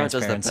Valorant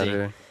does that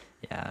better.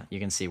 Yeah, you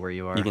can see where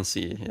you are. You can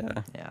see,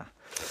 yeah.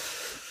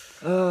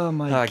 Oh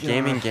my god.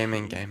 Gaming.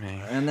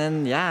 And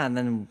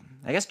then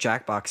I guess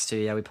Jackbox too.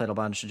 Yeah, we played a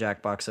bunch of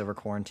Jackbox over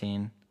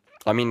quarantine.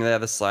 I mean,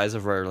 the size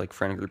of our like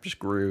friend group just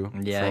grew.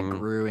 Yeah, it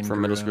grew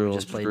from middle school.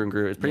 Just grew and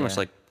grew. It's pretty much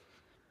like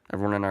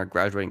everyone in our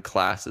graduating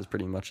class is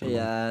pretty much in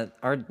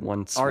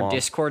our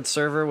Discord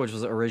server, which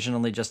was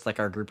originally just like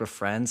our group of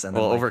friends, and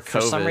then over COVID,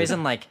 for some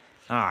reason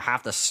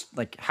half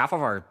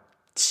of our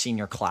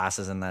senior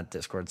classes in that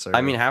Discord server.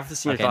 I mean, half the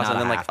senior class, and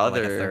then like a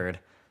third.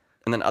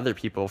 And then other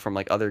people from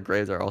like other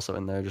grades are also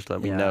in there, just that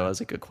we know as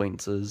like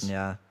acquaintances.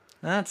 Yeah,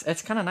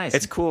 it's kind of nice.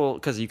 It's cool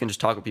because you can just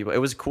talk with people. It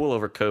was cool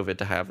over COVID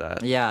to have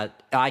that. Yeah,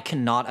 I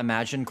cannot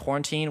imagine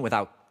quarantine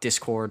without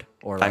Discord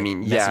or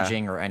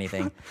messaging or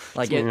anything.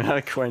 Like we're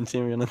not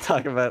quarantine. We're gonna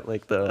talk about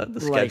like the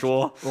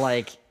schedule.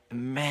 Like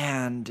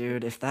man,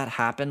 dude, if that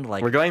happened,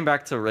 like we're going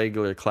back to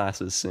regular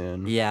classes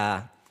soon.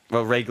 Yeah.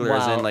 Well, regular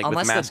as in like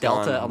with mask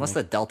on. Unless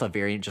the Delta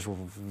variant just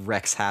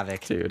wrecks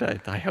havoc. Dude,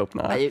 I hope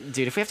not. Dude,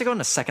 if we have to go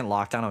into second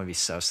lockdown, it would be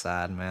so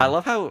sad, man. I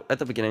love how at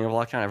the beginning of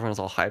lockdown, everyone was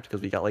all hyped because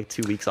we got like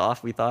 2 weeks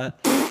off, we thought.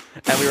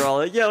 And we were all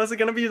like, "Yo, is it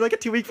gonna be like a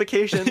 2-week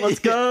vacation? Let's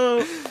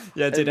go!"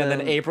 Yeah, dude. And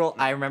then April,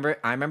 I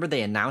remember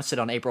they announced it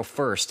on April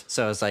 1st.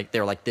 So it's like they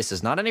were like, "This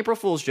is not an April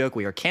Fool's joke.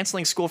 We are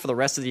canceling school for the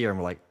rest of the year." And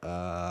we're like,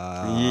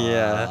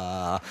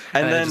 yeah.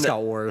 And then it just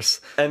got worse.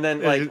 And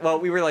then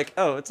we were like,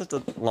 "Oh, it's just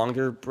a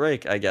longer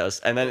break, I guess."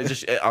 And then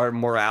our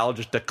morale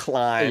just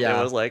declined. Yeah.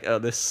 It was like, "Oh,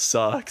 this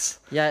sucks."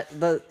 Yeah,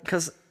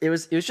 because it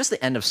was just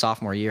the end of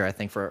sophomore year, I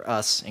think, for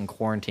us in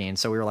quarantine.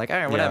 So we were like, all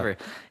right, whatever.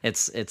 Yeah.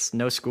 It's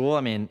no school.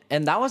 I mean,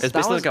 and that was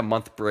basically like a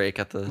month break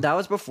at the. That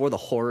was before the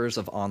horrors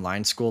of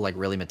online school like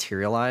really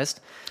materialized.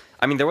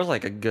 I mean, there was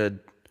like the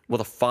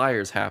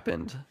fires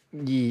happened.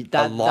 Yeah,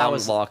 a long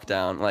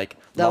lockdown. Like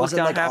that lockdown was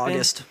in like happened,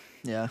 August.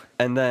 Yeah.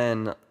 And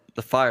then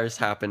the fires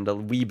happened a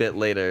wee bit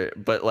later,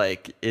 but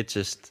like it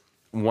just.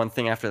 One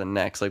thing after the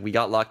next, like we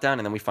got locked down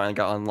and then we finally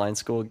got online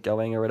school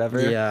going or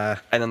whatever. Yeah.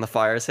 And then the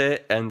fires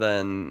hit and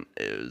then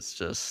it was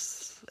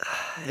just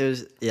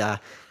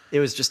it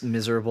was just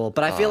miserable.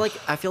 But I feel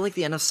like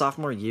the end of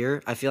sophomore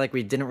year, I feel like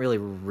we didn't really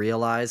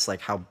realize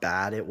like how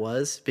bad it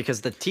was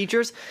because the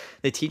teachers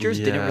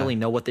didn't really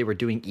know what they were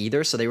doing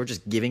either, so they were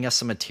just giving us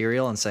some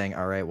material and saying,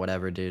 "All right,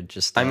 whatever, dude,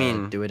 just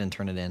do it and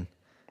turn it in."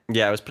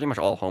 Yeah, it was pretty much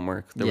all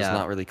homework. There was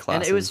not really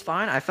classes. And it was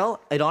fine. I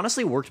felt it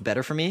honestly worked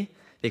better for me.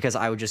 Because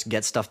I would just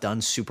get stuff done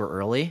super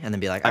early and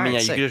then be like, all right,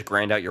 you could just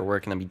grind out your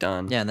work and then be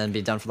done. Yeah, and then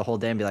be done for the whole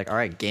day and be like, all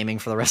right, gaming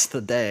for the rest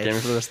of the day. Gaming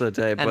for the rest of the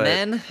day. And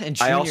then in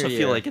junior I also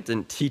feel like it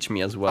didn't teach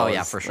me as well. Oh,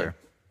 yeah, for sure.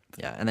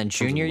 Yeah, and then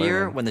junior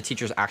year, when the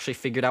teachers actually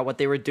figured out what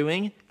they were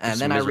doing, and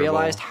then I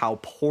realized how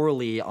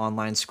poorly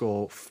online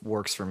school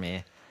works for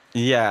me.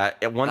 Yeah,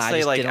 once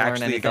they like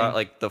actually got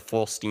like the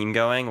full steam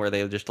going, where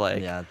they just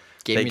like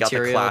gave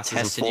material, got the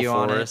tested you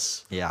on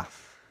it. Yeah,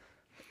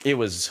 it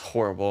was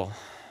horrible.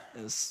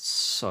 It's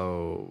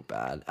so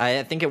bad.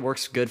 I think it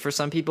works good for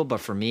some people, but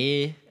for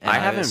me, I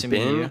haven't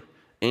been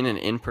in an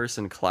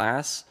in-person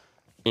class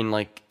in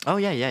like Oh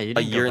yeah, you a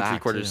didn't year go and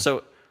back, 3/4. too.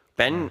 So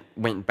Ben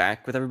went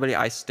back with everybody.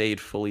 I stayed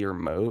fully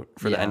remote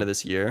for the Yeah. end of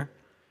this year.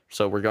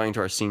 So we're going to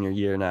our senior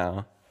year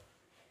now.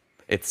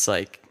 It's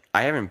like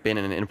I haven't been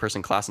in an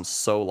in-person class in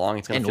so long.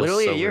 It's gonna In feel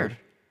literally so a year. weird.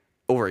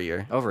 Over a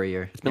year. Over a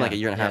year. It's been like a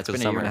year and a half It's to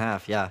been the a year and a summer.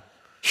 half. Yeah.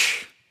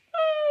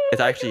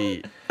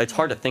 It's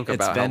hard to think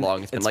about how been-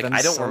 long it's been. it's Like been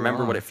I don't so remember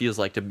long. what it feels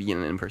like to be in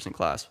an in-person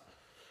class.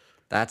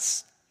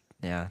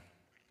 Yeah.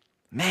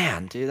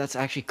 Man, dude, that's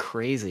actually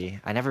crazy.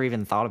 I never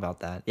even thought about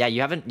that. Yeah,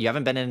 you haven't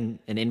been in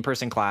an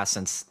in-person class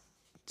since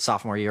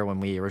sophomore year when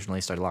we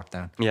originally started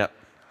lockdown. Yeah.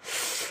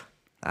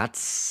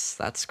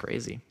 That's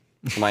crazy.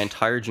 My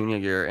entire junior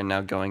year and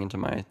now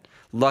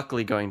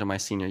luckily going to my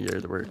senior year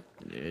that we're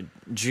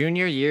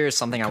Junior year is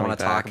something I Coming want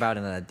to talk back.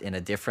 about in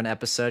a different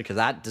episode because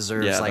that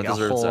deserves Yeah, like that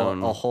deserves its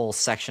own. a whole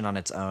section on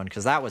its own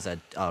because that was a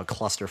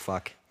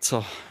clusterfuck.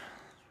 so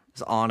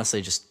It's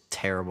honestly just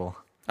terrible.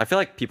 I feel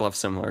like people have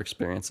similar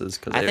experiences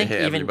because I they think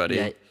hit even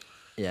everybody.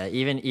 yeah,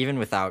 even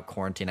without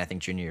quarantine, I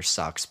think junior year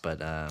sucks.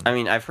 But I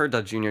mean, I've heard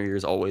that junior year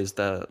is always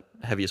the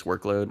heaviest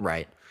workload.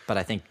 right. But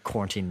I think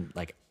quarantine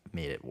like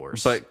made it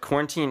worse. But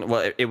quarantine,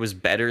 well, it was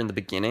better in the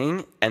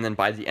beginning, and then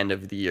by the end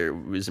of the year,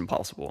 it was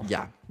impossible.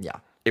 yeah.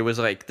 It was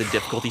like the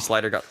difficulty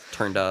slider got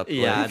turned up.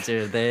 Yeah, like-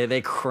 dude, they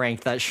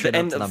cranked that shit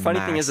and up to the the funny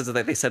max. thing is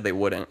that they said they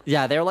wouldn't.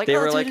 yeah, they were like, They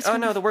were dude, like, it's oh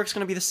gonna no, the work's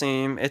gonna be the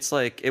same. It's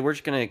like we're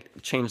just gonna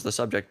change the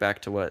subject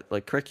back to what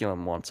like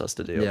curriculum wants us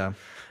to do. Yeah.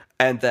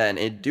 And then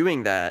in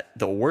doing that,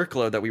 the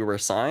workload that we were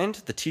assigned,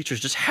 the teachers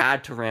just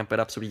had to ramp it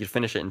up so we could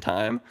finish it in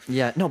time.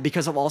 Yeah, no,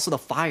 because of also the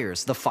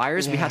fires. The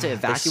fires we had to Yeah,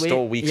 they evacuate.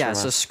 stole weeks yeah, from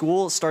so us.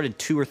 school started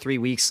 2 or 3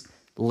 weeks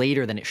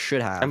later than it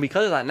should have. And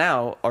because of that,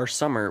 now our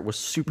summer was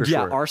super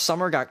yeah, short. our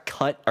summer got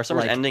cut. Our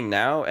summer's like, ending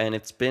now, and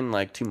it's been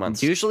like 2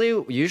 months.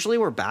 Usually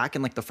we're back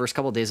in like the first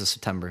couple of days of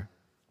September,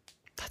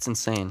 That's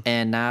insane.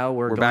 and now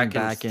we're going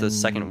back in the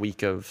second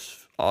week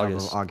of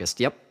August. August.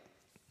 Yep,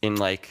 In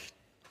like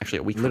actually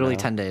a week. from literally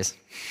now. 10 days.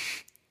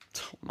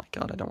 Oh my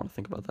god, I don't want to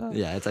think about that.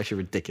 Yeah, it's actually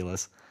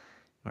ridiculous.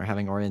 We're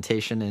having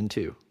orientation in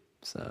 2,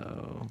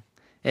 so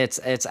it's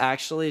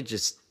actually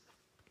just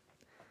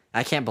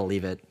I can't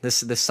believe it.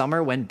 This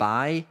summer went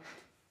by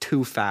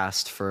too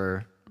fast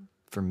for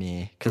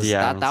me because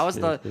Yeah, that was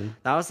seriously.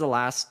 that was the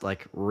last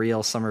like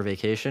real summer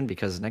vacation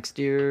because next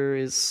year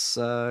is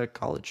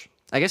college.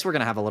 I guess we're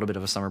gonna have a little bit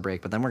of a summer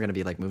break, but then we're gonna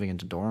be like moving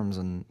into dorms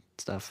and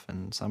stuff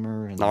in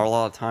summer. And Not a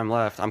lot of time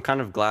left. I'm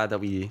kind of glad that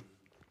we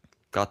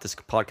got this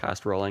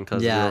podcast rolling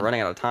because Yeah. we were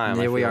running out of time.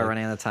 I yeah, we feel are like.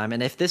 running out of time.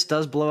 And if this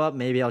does blow up,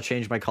 maybe I'll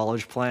change my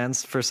college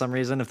plans for some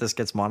reason if this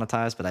gets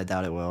monetized, but I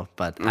doubt it will.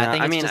 But Yeah, I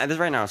think I it's mean, just- this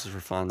right now it's just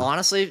for fun.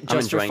 honestly, just for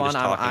enjoying fun, just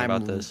talking I'm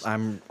about this.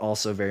 I'm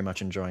also very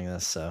much enjoying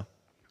this. So,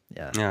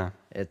 yeah, Yeah.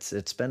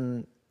 it's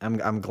been.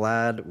 I'm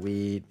glad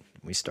we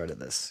started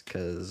this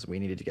because we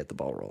needed to get the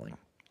ball rolling,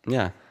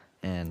 Yeah.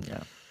 and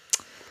yeah.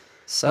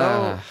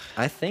 So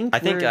I think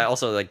I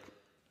also like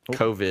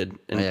COVID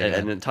and, Oh, yeah,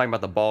 and, and talking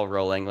about the ball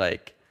rolling,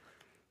 like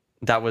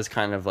that was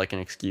kind of like an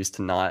excuse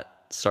to not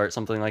start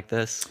something like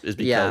this is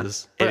Yeah.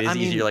 because But it is I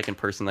mean- easier like in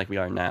person like we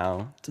are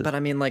now. But I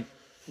mean, like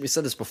we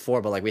said this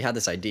before, but like we had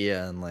this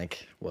idea in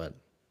like what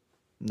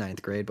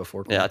 9th grade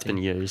before. Yeah, it's been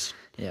quarantine. years.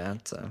 Yeah,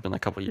 so Been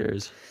like a couple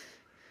years.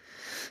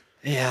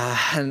 yeah,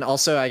 and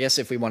also I guess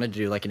if we wanted to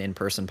do like an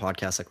in-person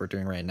podcast like we're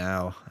doing right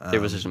now, It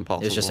was just It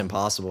was just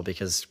impossible. impossible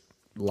because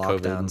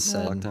lockdown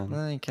said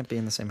lockdown. you can't be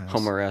in the same house.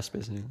 Home arrest,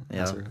 basically. Yeah,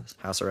 House arrest.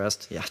 house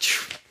arrest. Yeah.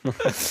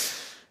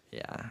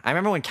 Yeah. I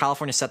remember when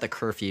California set the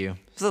curfew.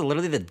 This is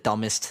literally the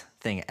dumbest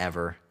thing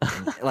ever.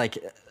 like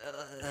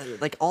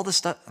all the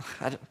stuff.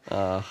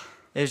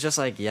 It was just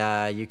like,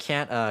 yeah, you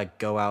can't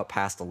go out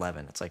past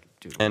 11. It's like,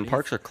 dude. what And do you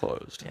parks are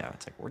closed. Yeah,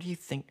 it's like, what do you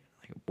think?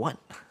 Like, what?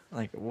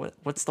 Like,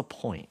 what's the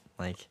point?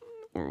 Like,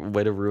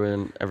 Way to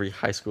ruin every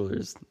high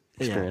schooler's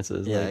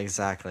experiences. Yeah, like,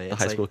 exactly. The It's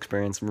high like, school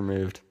experience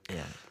removed.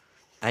 yeah.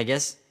 I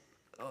guess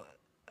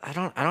I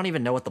don't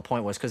even know what the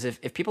point was because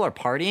if people are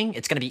partying,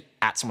 it's gonna be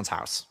at someone's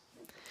house.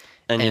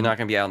 And you're not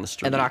going to be out on the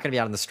street. And they're not going to be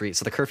out in the street.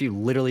 So the curfew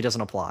literally doesn't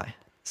apply.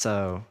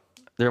 So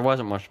There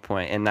wasn't much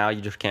point. And now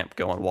you just can't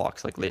go on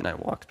walks, like late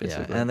night walks, yeah,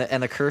 basically.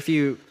 and the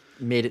curfew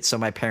made it so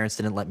my parents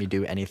didn't let me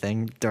do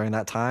anything during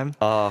that time.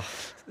 I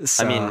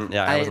mean,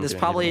 yeah, I wasn't there's doing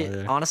probably anything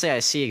either. honestly I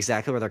see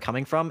exactly where they're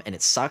coming from, and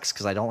it sucks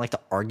because I don't like to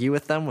argue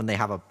with them when they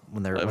have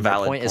when their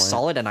valid point is point.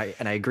 solid, and I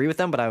agree with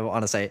them, but I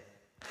want to say,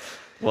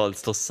 Well, it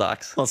still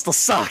sucks. well, it still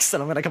sucks,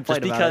 and I'm gonna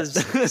complain Just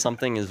about it. because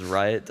something is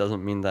right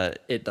doesn't mean that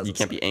It doesn't you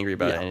can't be suck. angry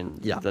about Yeah, it,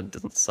 and yeah. that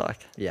doesn't suck.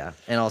 Yeah,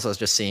 and also it's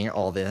just seeing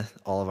all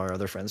of our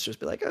other friends just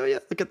be like, oh yeah,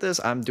 look at this,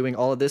 I'm doing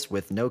all of this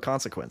with no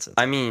consequences.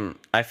 I mean,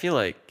 I feel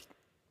like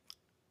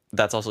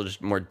that's also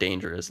just more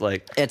dangerous.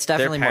 Like It's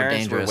definitely their more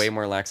parents dangerous. Were way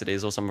more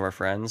lackadaisical. Some of our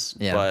friends,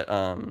 Yeah. but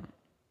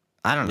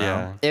I don't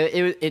know. Yeah.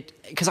 It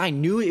because I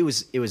knew it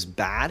was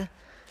bad,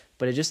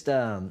 but it just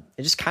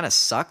kind of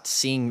sucked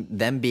seeing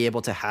them be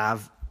able to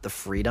have the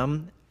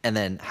freedom and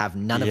then have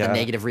none of the Yeah.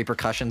 negative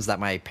repercussions that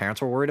my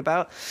parents were worried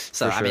about.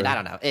 So For I mean, sure. I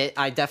don't know.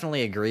 I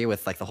definitely agree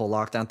with like the whole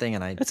lockdown thing,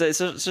 and it's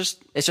just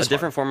It's a just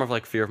different form of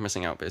like fear of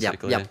missing out,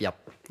 basically. Yep,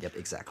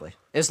 exactly.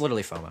 It's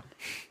literally FOMO.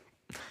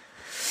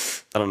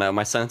 I don't know.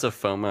 My sense of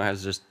FOMO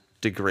has just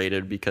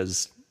degraded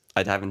because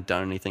I haven't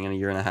done anything in a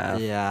year and a half.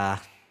 Yeah.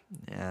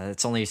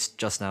 It's only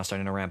just now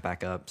starting to ramp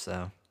back up.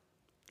 So,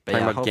 but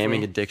talking yeah, about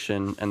gaming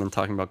addiction and then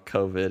talking about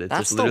COVID, it's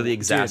just literally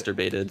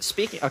exacerbated.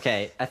 Dude,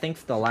 okay, I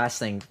think the last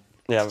thing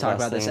to talk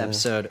about this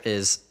episode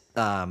is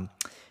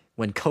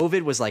when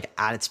COVID was like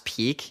at its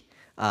peak.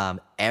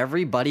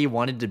 Everybody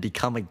wanted to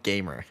become a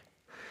gamer.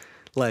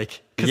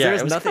 Like, because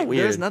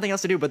there's nothing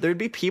else to do. But there'd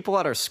be people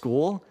at our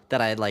school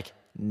that I had like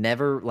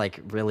never like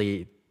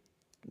really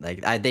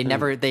like they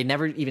never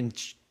even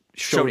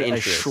showed a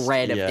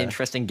shred of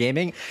interest in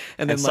gaming,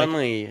 and then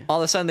suddenly all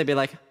of a sudden they'd be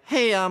like,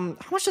 hey, how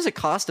much does it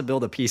cost to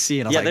build a PC?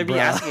 And I was like, they'd be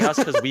asking us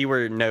because we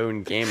were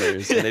known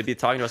gamers, and they'd be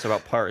talking to us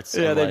about parts.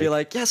 Yeah, they'd be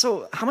like, yeah,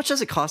 so how much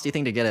does it cost, do you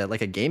think, to get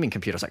a gaming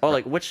computer? I was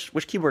like, like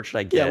which keyboard should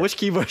I get? Yeah, which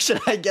keyboard should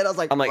I get? I was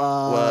like,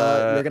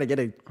 you're gonna get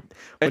a.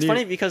 It's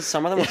funny because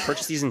some of them would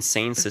purchase these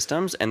insane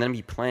systems and then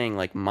be playing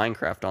like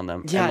Minecraft on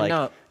them. Yeah, and, like,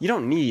 no, you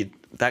don't need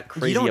that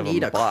crazy of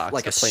a box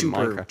like to a play super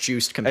Minecraft.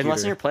 Juiced computer.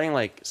 Unless you're playing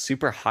like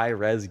super high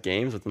res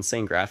games with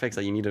insane graphics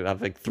that you need to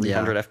have like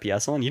 300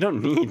 FPS on, you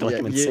don't need like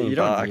an insane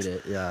box. You don't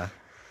need it, yeah.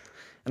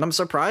 And I'm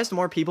surprised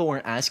more people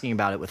weren't asking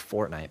about it with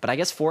Fortnite. But I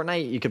guess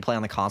Fortnite you could play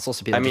on the console,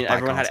 so people. I mean,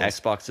 everyone had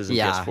Xboxes and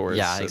PS4s.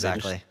 Yeah, so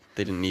exactly.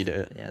 They didn't need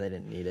it. Yeah, they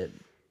didn't need it.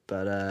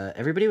 But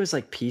everybody was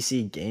like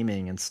PC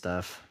gaming and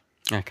stuff.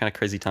 Yeah, kind of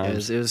crazy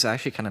times. It was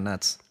actually kind of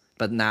nuts.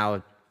 But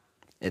now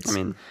it's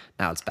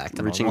back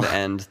to reaching normal. the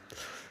end.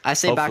 I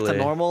say back to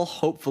normal,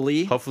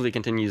 hopefully. Hopefully it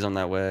continues on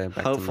that way.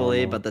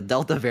 Hopefully, but the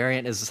Delta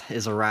variant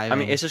is arriving. I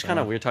mean, it's just kind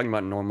of weird talking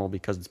about normal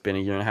because it's been a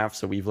year and a half.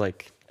 So we've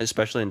like,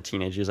 especially in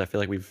teenage years, I feel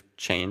like we've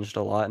changed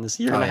a lot in this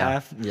year and a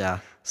half. Yeah.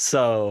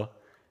 So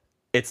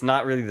it's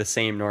not really the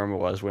same normal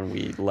was when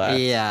we left.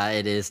 Yeah,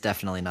 it is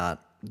definitely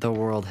not. The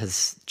world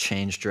has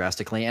changed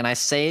drastically. And I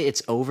say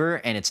it's over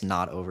and it's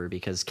not over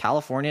because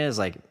California is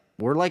like,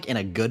 we're like in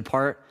a good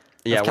part.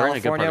 Yeah, we're in a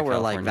good part of where California.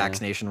 like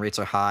vaccination rates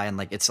are high and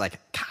like it's like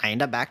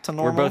kind of back to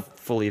normal. We're both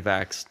fully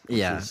vaxxed,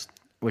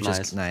 which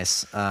is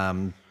nice.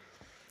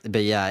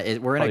 But yeah,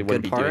 we're in a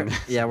good part.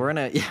 Yeah, we're in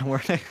a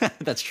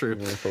that's true.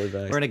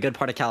 We're in a good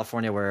part of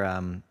California where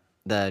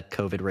the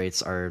COVID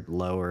rates are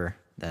lower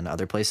than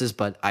other places.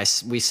 But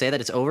we say that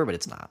it's over, but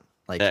it's not.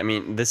 Like, I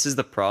mean, this is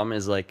the problem: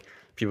 is like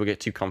people get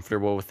too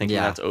comfortable with thinking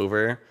that's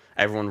over.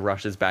 Everyone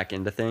rushes back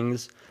into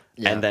things.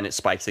 Yeah. And then it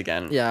spikes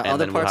again. Yeah,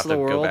 other parts of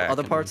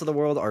the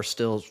world are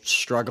still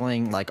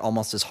struggling like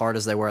almost as hard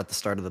as they were at the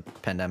start of the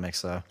pandemic.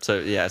 So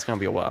yeah, it's gonna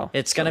be a while.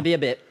 It's gonna be a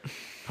bit.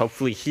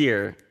 Hopefully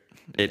here,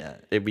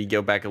 we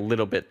go back a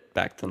little bit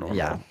back to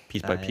normal,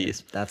 piece by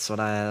piece. That's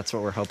what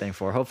we're hoping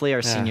for. Hopefully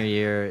our senior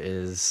year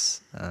is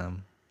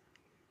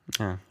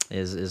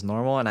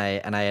normal, and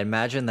I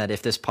imagine that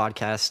if this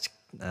podcast.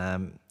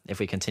 If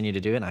we continue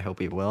to do it, and I hope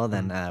we will,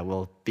 then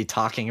we'll be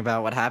talking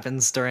about what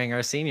happens during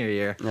our senior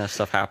year. Yeah,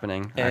 stuff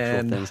happening,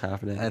 actual things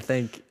happening. I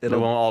think it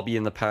won't all be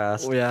in the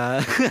past.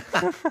 Yeah.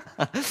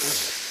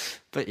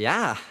 But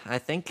yeah, I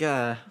think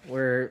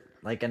we're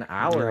like an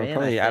hour in.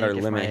 Probably at our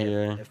limit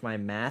here. If my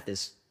math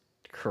is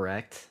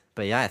correct.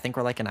 But yeah, I think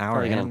we're like an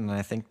hour in, and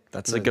I think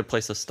that's a good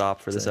place to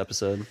stop for this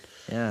episode.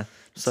 Yeah.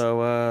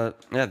 So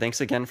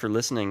thanks again for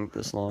listening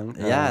this long.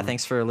 Yeah,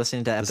 thanks for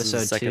listening to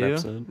episode 2.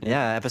 Episode.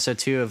 Yeah, episode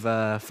 2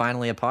 of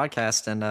Finally a Podcast, and